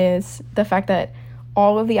funny is the fact that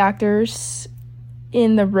all of the actors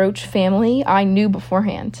in the Roach family I knew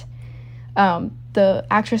beforehand. The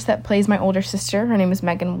actress that plays my older sister, her name is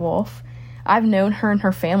Megan Wolf. I've known her and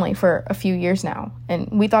her family for a few years now, and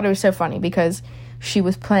we thought it was so funny because she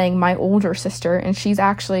was playing my older sister, and she's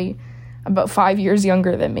actually about 5 years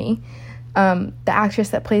younger than me. The actress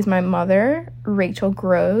that plays my mother, Rachel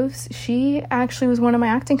Groves, she actually was one of my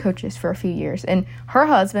acting coaches for a few years, and her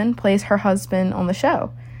husband plays her husband on the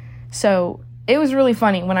show. So it was really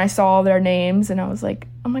funny when I saw their names, and I was like,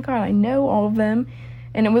 oh my god, I know all of them.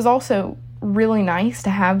 And it was also really nice to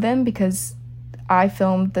have them because I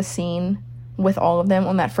filmed the scene with all of them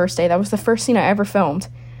on that first day. That was the first scene I ever filmed.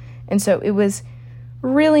 And so it was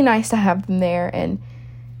really nice to have them there and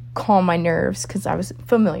calm my nerves because I was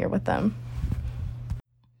familiar with them.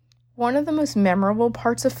 One of the most memorable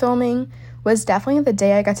parts of filming was definitely the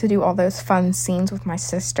day I got to do all those fun scenes with my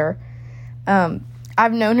sister.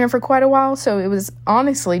 I've known her for quite a while, so it was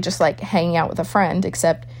honestly just like hanging out with a friend,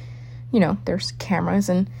 except, you know, there's cameras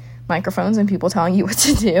and microphones and people telling you what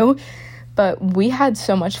to do. But we had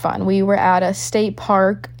so much fun. We were at a state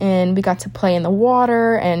park and we got to play in the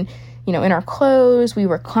water and, you know, in our clothes. We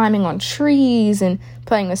were climbing on trees and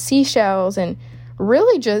playing with seashells and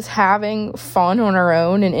really just having fun on our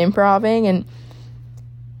own and improvising and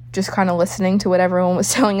just kind of listening to what everyone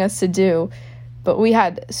was telling us to do. But we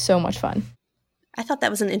had so much fun. I thought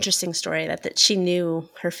that was an interesting story that she knew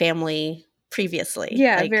her family previously.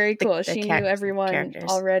 Yeah, like very cool. She knew everyone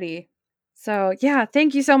already. So, yeah,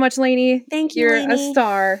 thank you so much, Laney. Thank you, You're Laney. a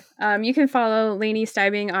star. You can follow Laney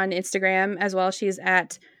Stiebing on Instagram as well. She's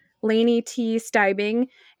at Laney T. Stiebing.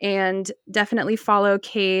 And definitely follow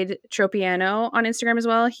Cade Tropeano on Instagram as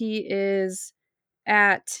well. He is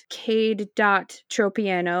at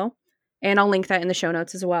cade.tropeano. And I'll link that in the show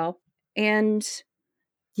notes as well. And,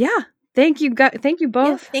 yeah, thank you both.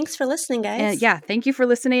 Yeah, thanks for listening, guys. And, thank you for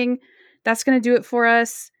listening. That's going to do it for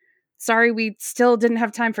us. Sorry, we still didn't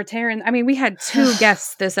have time for Taryn. I mean, we had 2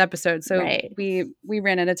 guests this episode, so we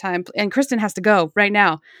ran out of time. And Kristen has to go right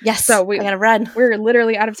now. Yes, so I gotta run. We're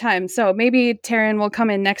literally out of time. So maybe Taryn will come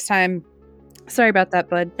in next time. Sorry about that,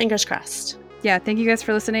 bud. Fingers crossed. Yeah, thank you guys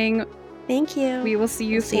for listening. Thank you. We will see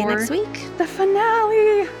you see you next week. The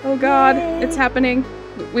finale. Oh, God, It's happening.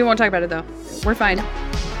 We won't talk about it, though. We're fine.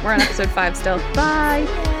 We're on episode 5 still.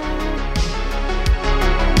 Bye.